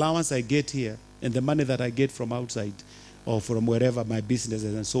the allowance I get here and the money that I get from outside or from wherever my business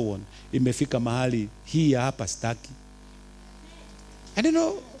is and so on, imefika mahali hii hapa staki. And you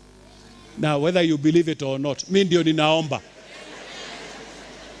know, now whether you believe it or not, mimi ndio ninaomba.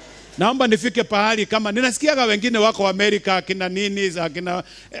 Naomba nifike pahali kama ninasikiaga wengine wako Amerika akina nini akina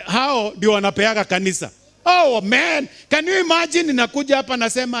hao ndio wanapeaga kanisa. Oh man, can you imagine ninakuja hapa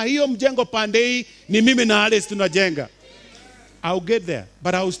nasema hiyo mjengo pande hii ni mimi na Alice tunajenga. I'll get there,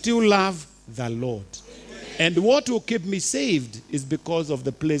 but I'll still love the Lord. And what will keep me saved is because of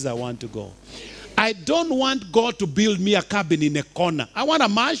the place I want to go. I don't want God to build me a cabin in a corner. I want a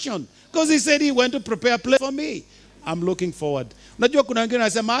mansion because he said he went to prepare a place for me. I'm looking forward. Unajua kuna wengine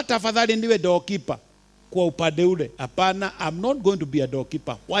wanasema hata afadhali niwe doorkeeper kwa upande ule. Hapana, I'm not going to be a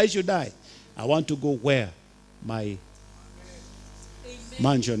doorkeeper. Why should I? I want to go where my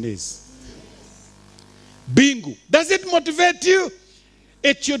mansion is. Bingu. Does it motivate you?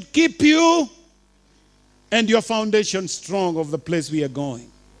 It should keep you and your foundation strong of the place we are going.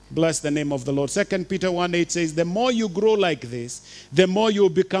 Bless the name of the Lord. 2 Peter 1:8 says, the more you grow like this, the more you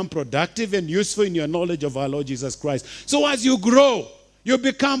become productive and useful in your knowledge of our Lord Jesus Christ. So as you grow, you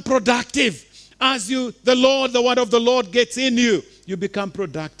become productive. As the word of the Lord gets in you, you become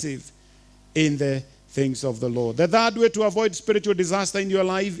productive in the things of the Lord. The third way to avoid spiritual disaster in your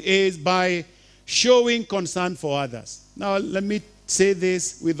life is by showing concern for others. Now, let me say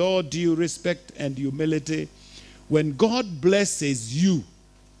this with all due respect and humility. When God blesses you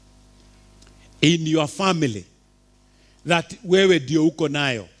in your family, that wewe ndio uko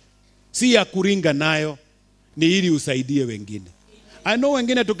nayo, si ya kuringa nayo, ni ili usaidie wengine. I know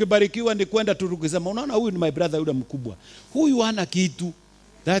wengine tukibarikiwa ni kwenda tu tukisema unaona huyu ni my brother yule mkubwa. Huyu hana kitu.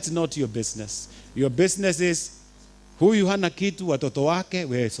 That's not your business. Your business is huyu hana kitu, watoto wake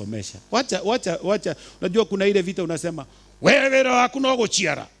wewe somesha. Wacha. Unajua kuna ile vita unasema wewe hakuna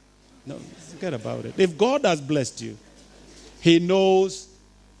kuchiara. No, forget about it. If God has blessed you, he knows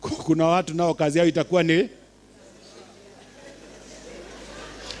kuna watu nao kazi yao itakuwa ni.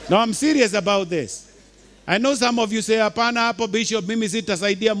 No, I'm serious about this. I know some of you say hapana hapo bishop mimi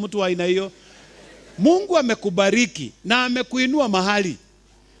sitasaidia mtu wa aina hiyo. Mungu amekubariki na amekuinua mahali.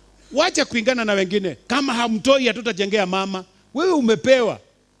 Wacha kuingana na wengine. Kama hamtoi hatutajengea mama. Wewe umepewa,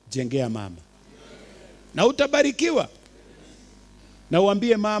 jengea mama. Na utabarikiwa. Na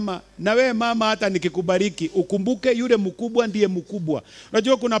uambie mama, na wewe mama hata nikikubariki, ukumbuke yule mkubwa ndiye mkubwa.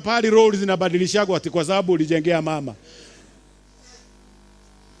 Unajua kuna pahali roles zinabadilishagwa ati kwa sababu ulijengea mama.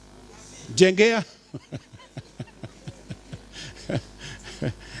 Jengea.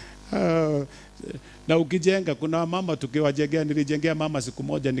 Na ukijenga kuna mama tukiwajengea, nilijengea mama siku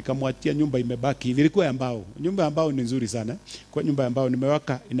moja nikamwachia nyumba imebaki hivi. Ilikuwa ya mbao. Nyumba ya mbao ni nzuri sana. Kwa nyumba ya mbao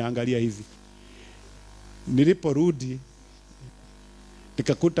nimeweka inaangalia hivi. Niliporudi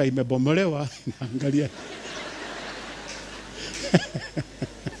nikakuta imebomolewa inaangalia.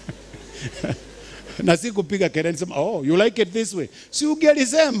 Na sikupiga kelele sema oh you like it this way. Si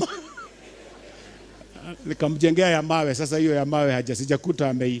ungelisema. Nikamjengea ya mawe, sasa hiyo ya mawe sijakuta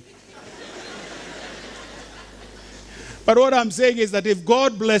amei. But what I'm saying is that if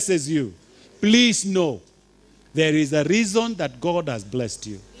God blesses you, please know there is a reason that God has blessed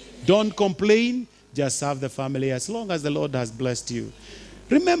you. Don't complain, just serve the family as long as the Lord has blessed you.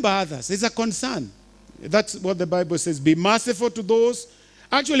 Remember others, it's a concern. That's what the Bible says. Be merciful to those.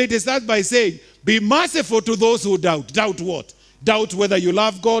 Actually, it starts by saying, be merciful to those who doubt. Doubt what? Doubt whether you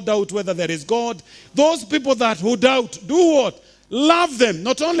love God, doubt whether there is God. Those people who doubt, do what? Love them.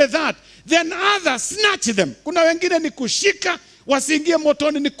 Not only that, then others snatch them. Kuna wengine ni kushika, wasiingie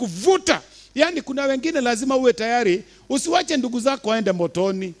motoni ni kuvuta. Yani kuna wengine lazima uwe tayari, usiwache ndugu zako waende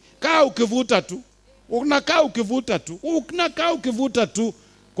motoni. Kaa ukivuta tu. Unakaa ukivuta tu. Unakaa ukivuta tu.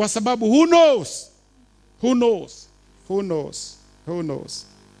 Kwa sababu who knows? Who knows? Who knows? Who knows?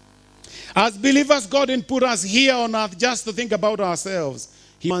 As believers, God didn't put us here on earth just to think about ourselves.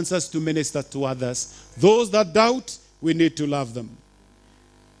 He wants us to minister to others. Those that doubt, we need to love them.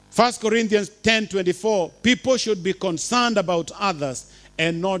 1 Corinthians 10:24, people should be concerned about others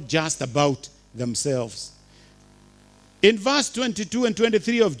and not just about themselves. In verse 22 and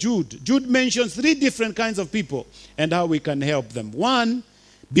 23 of Jude, Jude mentions three different kinds of people and how we can help them. One,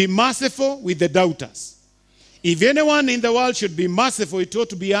 be merciful with the doubters. If anyone in the world should be merciful, it ought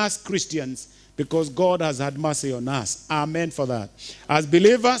to be us Christians, because God has had mercy on us. Amen for that. As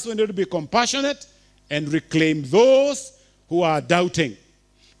believers, we need to be compassionate and reclaim those who are doubting.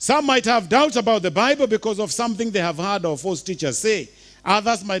 Some might have doubts about the Bible because of something they have heard or false teachers say.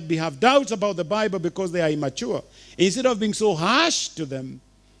 Others might have doubts about the Bible because they are immature. Instead of being so harsh to them,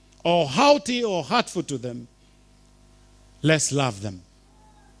 or haughty or hurtful to them, let's love them.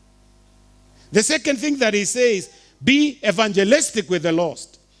 The second thing that he says, be evangelistic with the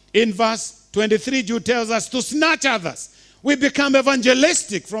lost. In verse 23, Jude tells us to snatch others. We become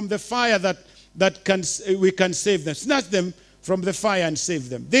evangelistic from the fire that we can save them. Snatch them from the fire and save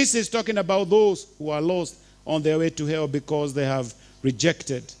them. This is talking about those who are lost on their way to hell because they have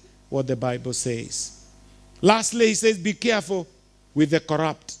rejected what the Bible says. Lastly, he says, be careful with the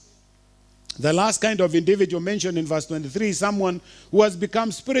corrupt. The last kind of individual mentioned in verse 23 is someone who has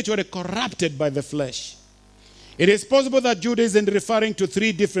become spiritually corrupted by the flesh. It is possible that Jude isn't referring to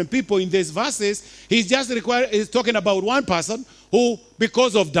three different people in these verses. He's talking about one person who,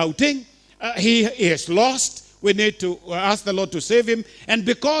 because of doubting, he is lost. We need to ask the Lord to save him. And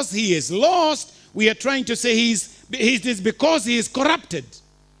because he is lost, we are trying to say it is because he is corrupted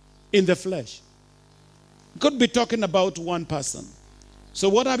in the flesh. Could be talking about one person. So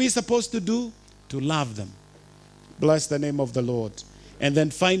what are we supposed to do? To love them. Bless the name of the Lord. And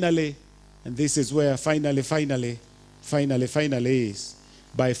then finally, and this is where finally is,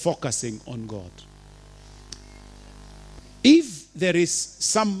 by focusing on God. If there is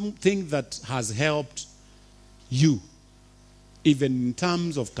something that has helped you, even in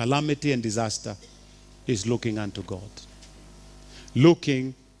terms of calamity and disaster, is looking unto God.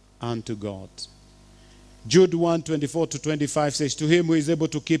 Looking unto God. Jude 1:24-25 says, to him who is able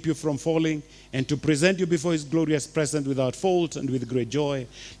to keep you from falling and to present you before his glorious presence without fault and with great joy,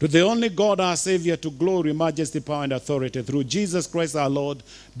 to the only God our Savior, to glory, majesty, power, and authority through Jesus Christ our Lord,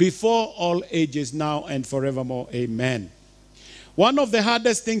 before all ages, now and forevermore. Amen. One of the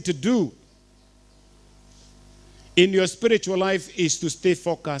hardest things to do in your spiritual life is to stay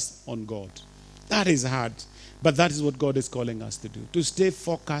focused on God. That is hard, but that is what God is calling us to do, to stay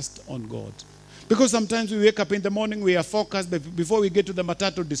focused on God. Because sometimes we wake up in the morning, we are focused, but before we get to the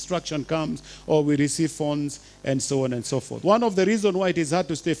matatu, distraction comes, or we receive phones, and so on and so forth. One of the reasons why it is hard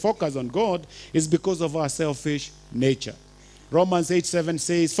to stay focused on God is because of our selfish nature. Romans 8:7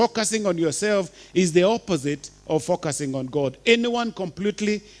 says, focusing on yourself is the opposite of focusing on God. Anyone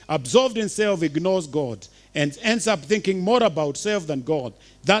completely absorbed in self ignores God and ends up thinking more about self than God.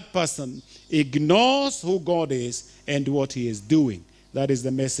 That person ignores who God is and what he is doing. That is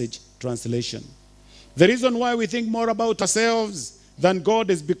the Message translation. The reason why we think more about ourselves than God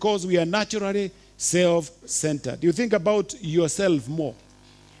is because we are naturally self-centered. You think about yourself more.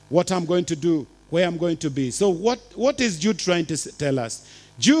 What I'm going to do, where I'm going to be. So what is Jude trying to tell us?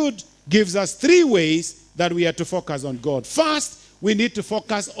 Jude gives us three ways that we are to focus on God. First, we need to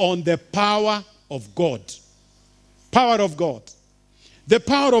focus on the power of God. Power of God. The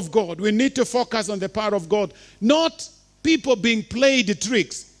power of God. We need to focus on the power of God. Not people being played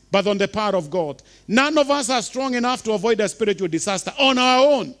tricks, but on the power of God. None of us are strong enough to avoid a spiritual disaster on our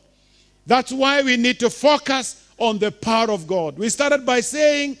own. That's why we need to focus on the power of God. We started by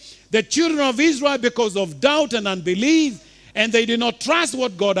saying the children of Israel, because of doubt and unbelief, and they did not trust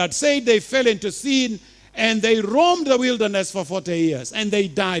what God had said, they fell into sin, and they roamed the wilderness for 40 years, and they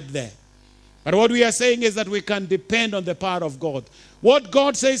died there. But what we are saying is that we can depend on the power of God. What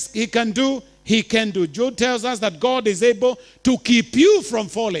God says he can do, he can do. Jude tells us that God is able to keep you from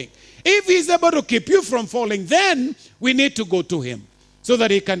falling. If he's able to keep you from falling, then we need to go to him so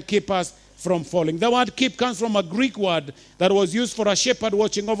that he can keep us from falling. The word keep comes from a Greek word that was used for a shepherd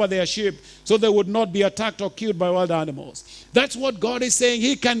watching over their sheep so they would not be attacked or killed by wild animals. That's what God is saying.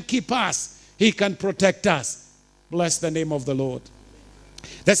 He can keep us. He can protect us. Bless the name of the Lord.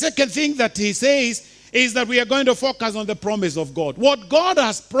 The second thing that he says is that we are going to focus on the promise of God. What God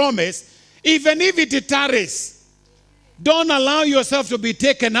has promised, even if it tarries, don't allow yourself to be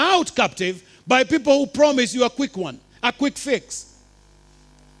taken out captive by people who promise you a quick one, a quick fix.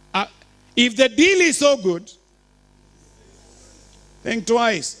 If the deal is so good, think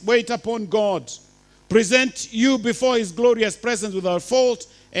twice. Wait upon God. Present you before his glorious presence without fault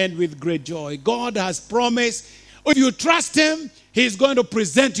and with great joy. God has promised, if you trust him, he's going to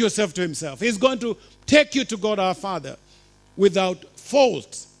present yourself to himself. He's going to take you to God our Father without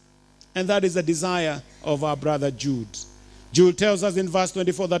fault. And that is the desire of our brother Jude. Jude tells us in verse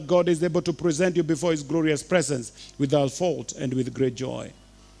 24 that God is able to present you before his glorious presence without fault and with great joy.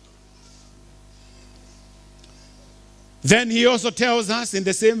 Then he also tells us in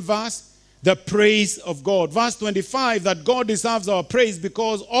the same verse the praise of God. Verse 25, that God deserves our praise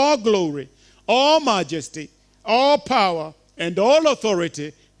because all glory, all majesty, all power, and all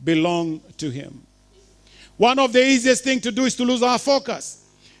authority belong to him. One of the easiest things to do is to lose our focus.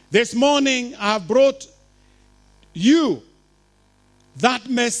 This morning I have brought you that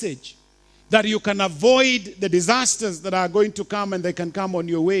message that you can avoid the disasters that are going to come, and they can come on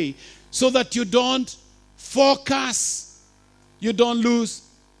your way, so that you don't focus, you don't lose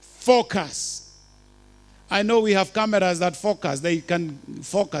focus. I know we have cameras that focus, they can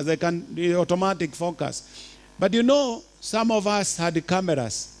automatic focus. But you know, some of us had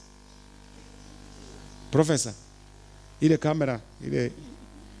cameras. Professor, ile kamera,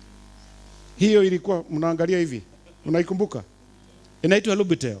 hiyo ilikuwa mnaangalia hivi. Unaikumbuka? Inaitwa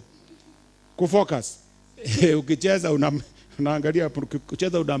Lubitel. Kufocus. Ukicheza unaangalia,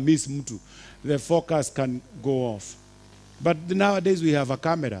 ukicheza una miss mtu. The focus can go off. But nowadays we have a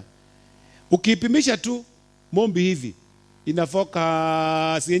camera. Ukipimisha tu mombi hivi, ina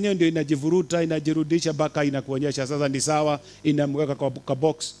focus yenyewe ndio inajivuruta, inajirudisha mpaka inakuonyesha sasa ni sawa, inamweka kwa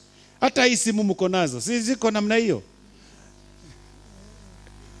box. Hata hii simu mko nazo, si ziko namna hiyo?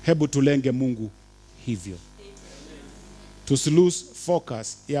 Hebu tulenge Mungu hivyo. To lose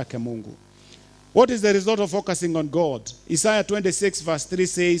focus yake Mungu. What is the result of focusing on God? Isaiah 26 verse 3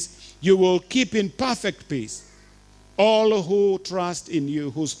 says, you will keep in perfect peace all who trust in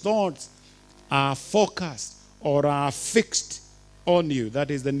you, whose thoughts are focused or are fixed on you.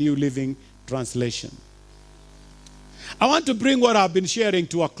 That is the New Living Translation. I want to bring what I've been sharing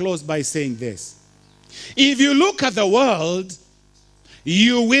to a close by saying this. If you look at the world,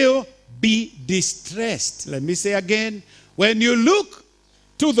 you will be distressed. Let me say again, when you look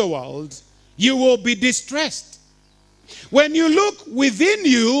to the world, you will be distressed. When you look within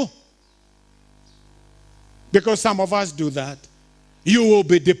you, because some of us do that, you will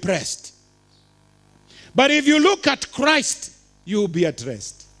be depressed. But if you look at Christ, you will be at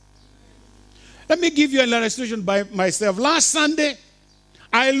rest. Let me give you an illustration by myself. Last Sunday,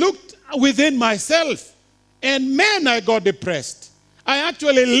 I looked within myself, and man, I got depressed. I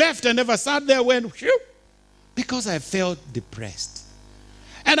actually left and never sat there, went, whew, because I felt depressed.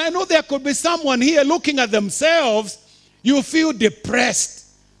 And I know there could be someone here looking at themselves, you feel depressed.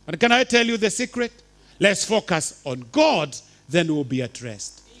 But can I tell you the secret? Let's focus on God, then we'll be at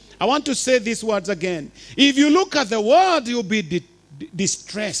rest. I want to say these words again. If you look at the world, you'll be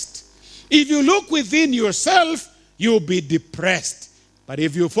distressed. If you look within yourself, you'll be depressed. But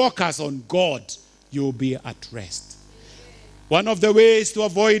if you focus on God, you'll be at rest. One of the ways to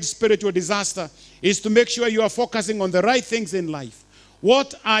avoid spiritual disaster is to make sure you are focusing on the right things in life.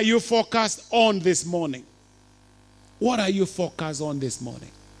 What are you focused on this morning? What are you focused on this morning?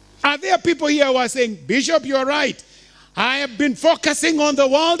 Are there people here who are saying, Bishop, you're right. I have been focusing on the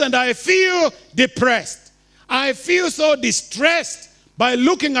world and I feel depressed. I feel so distressed by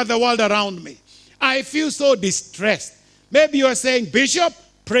looking at the world around me. I feel so distressed. Maybe you are saying, Bishop,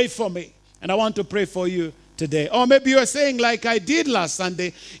 pray for me. And I want to pray for you today. Or maybe you are saying, like I did last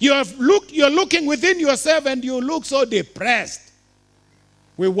Sunday, you're looking within yourself and you look so depressed.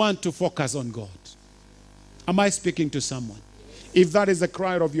 We want to focus on God. Am I speaking to someone? If that is the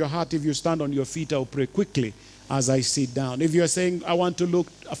cry of your heart, if you stand on your feet, I'll pray quickly as I sit down. If you're saying, I want to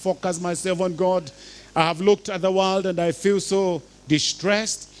focus myself on God, I have looked at the world and I feel so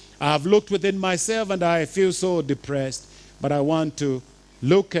distressed. I have looked within myself and I feel so depressed. But I want to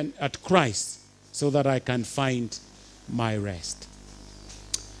look at Christ so that I can find my rest.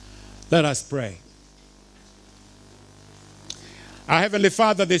 Let us pray. Our Heavenly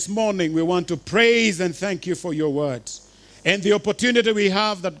Father, this morning we want to praise and thank you for your words and the opportunity we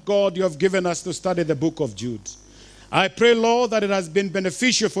have that, God, you have given us to study the book of Jude. I pray, Lord, that it has been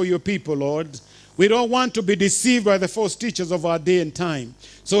beneficial for your people, Lord. We don't want to be deceived by the false teachers of our day and time.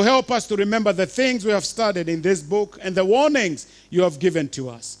 So help us to remember the things we have studied in this book and the warnings you have given to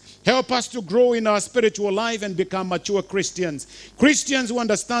us. Help us to grow in our spiritual life and become mature Christians. Christians who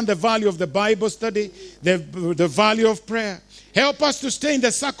understand the value of the Bible study, the value of prayer. Help us to stay in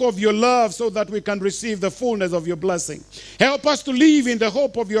the circle of your love so that we can receive the fullness of your blessing. Help us to live in the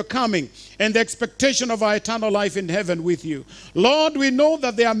hope of your coming and the expectation of our eternal life in heaven with you. Lord, we know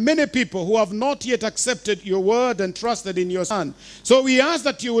that there are many people who have not yet accepted your word and trusted in your Son. So we ask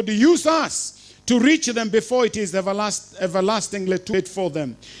that you would use us to reach them before it is everlastingly too late for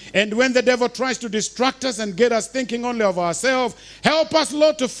them. And when the devil tries to distract us and get us thinking only of ourselves, help us,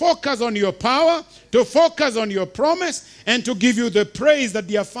 Lord, to focus on your power, to focus on your promise, and to give you the praise that,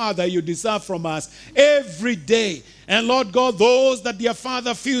 dear Father, you deserve from us every day. And Lord God, those that, dear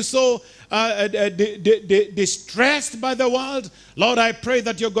Father, feel so distressed by the world, Lord, I pray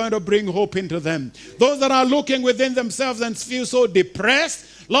that you're going to bring hope into them. Those that are looking within themselves and feel so depressed,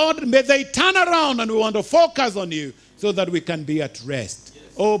 Lord, may they turn around, and we want to focus on you so that we can be at rest. Yes.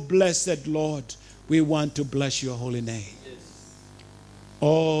 Oh, blessed Lord, we want to bless your holy name. Yes.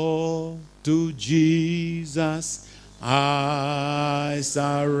 Oh, to Jesus I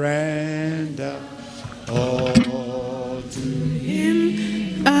surrender. Oh, to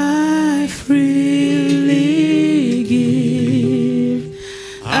him I freely give.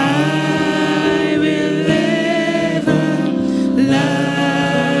 I will ever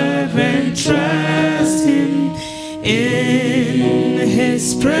love and trust him in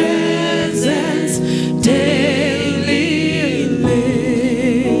his presence daily live.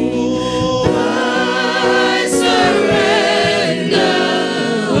 I surrender.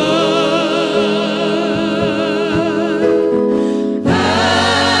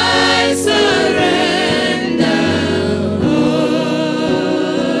 I surrender.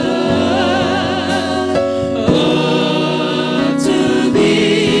 Oh, to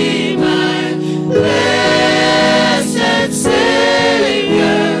thee, my blessed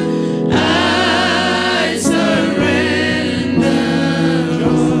Savior, I surrender.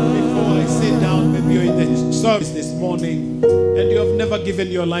 Just before I sit down with you in the service this morning, and you have never given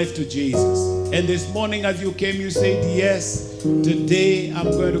your life to Jesus, and this morning as you came, you said, yes, today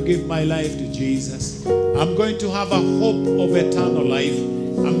I'm going to give my life to Jesus. I'm going to have a hope of eternal life.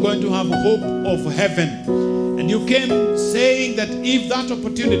 I'm going to have hope of heaven. And you came saying that if that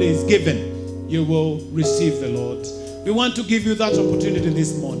opportunity is given, you will receive the Lord. We want to give you that opportunity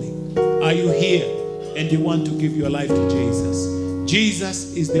this morning. Are you here and you want to give your life to Jesus?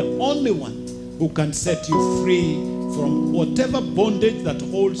 Jesus is the only one who can set you free from whatever bondage that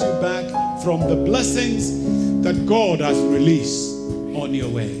holds you back from the blessings that God has released on your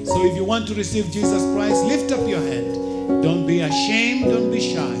way. So if you want to receive Jesus Christ, lift up your hand. Don't be ashamed, don't be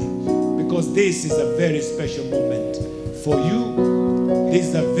shy, because this is a very special moment for you. This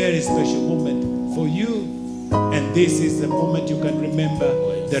is a very special moment for you, and this is the moment you can remember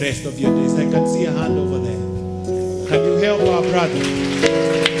the rest of your days. I can see a hand over there. Can you help our brother?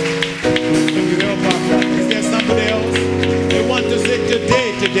 Can you help our brother? Is there somebody else? They want to say today,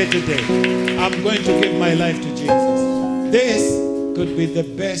 I'm going to give my life to Jesus. This could be the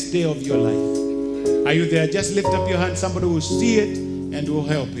best day of your life. Are you there? Just lift up your hand. Somebody will see it and will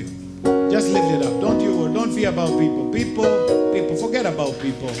help you. Just lift it up. Don't fear about people. People, forget about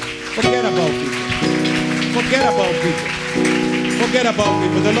people. Forget about people. Forget about people. Forget about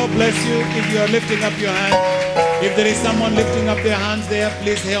people. The Lord bless you if you are lifting up your hand. If there is someone lifting up their hands there,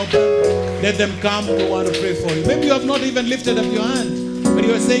 please help them. Let them come. We want to pray for you. Maybe you have not even lifted up your hand, but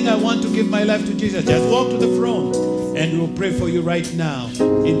you are saying, I want to give my life to Jesus. Just walk to the front and we'll pray for you right now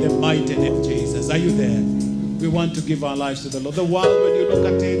in the mighty name of Jesus. Are you there? We want to give our lives to the Lord. The world, when you look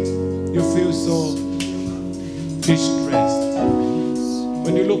at it, you feel so distressed.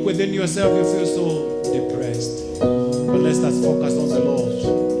 When you look within yourself, you feel so depressed. But let's just focus on the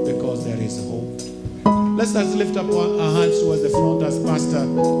Lord, because there is hope. Let's just lift up our hands towards the front as Pastor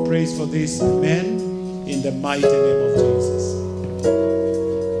prays for this man in the mighty name of Jesus.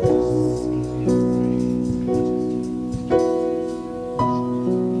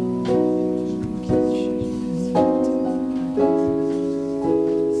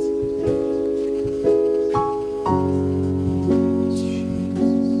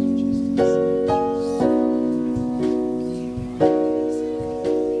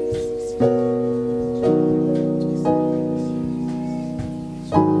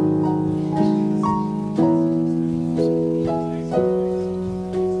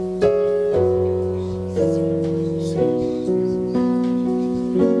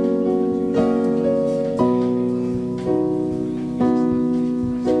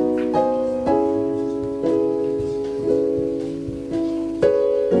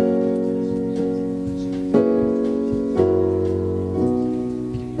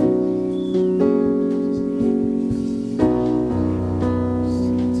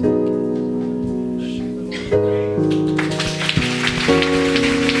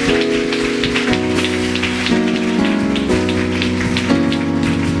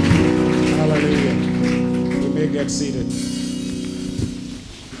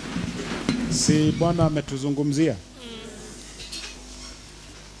 Si Bwana ametuzungumzia.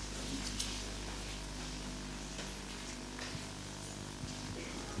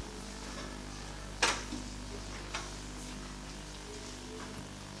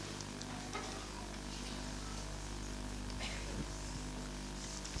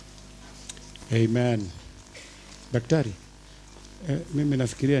 Amen. Daktari, mimi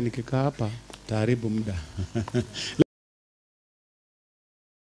nafikiria nikikaa hapa taharibu muda.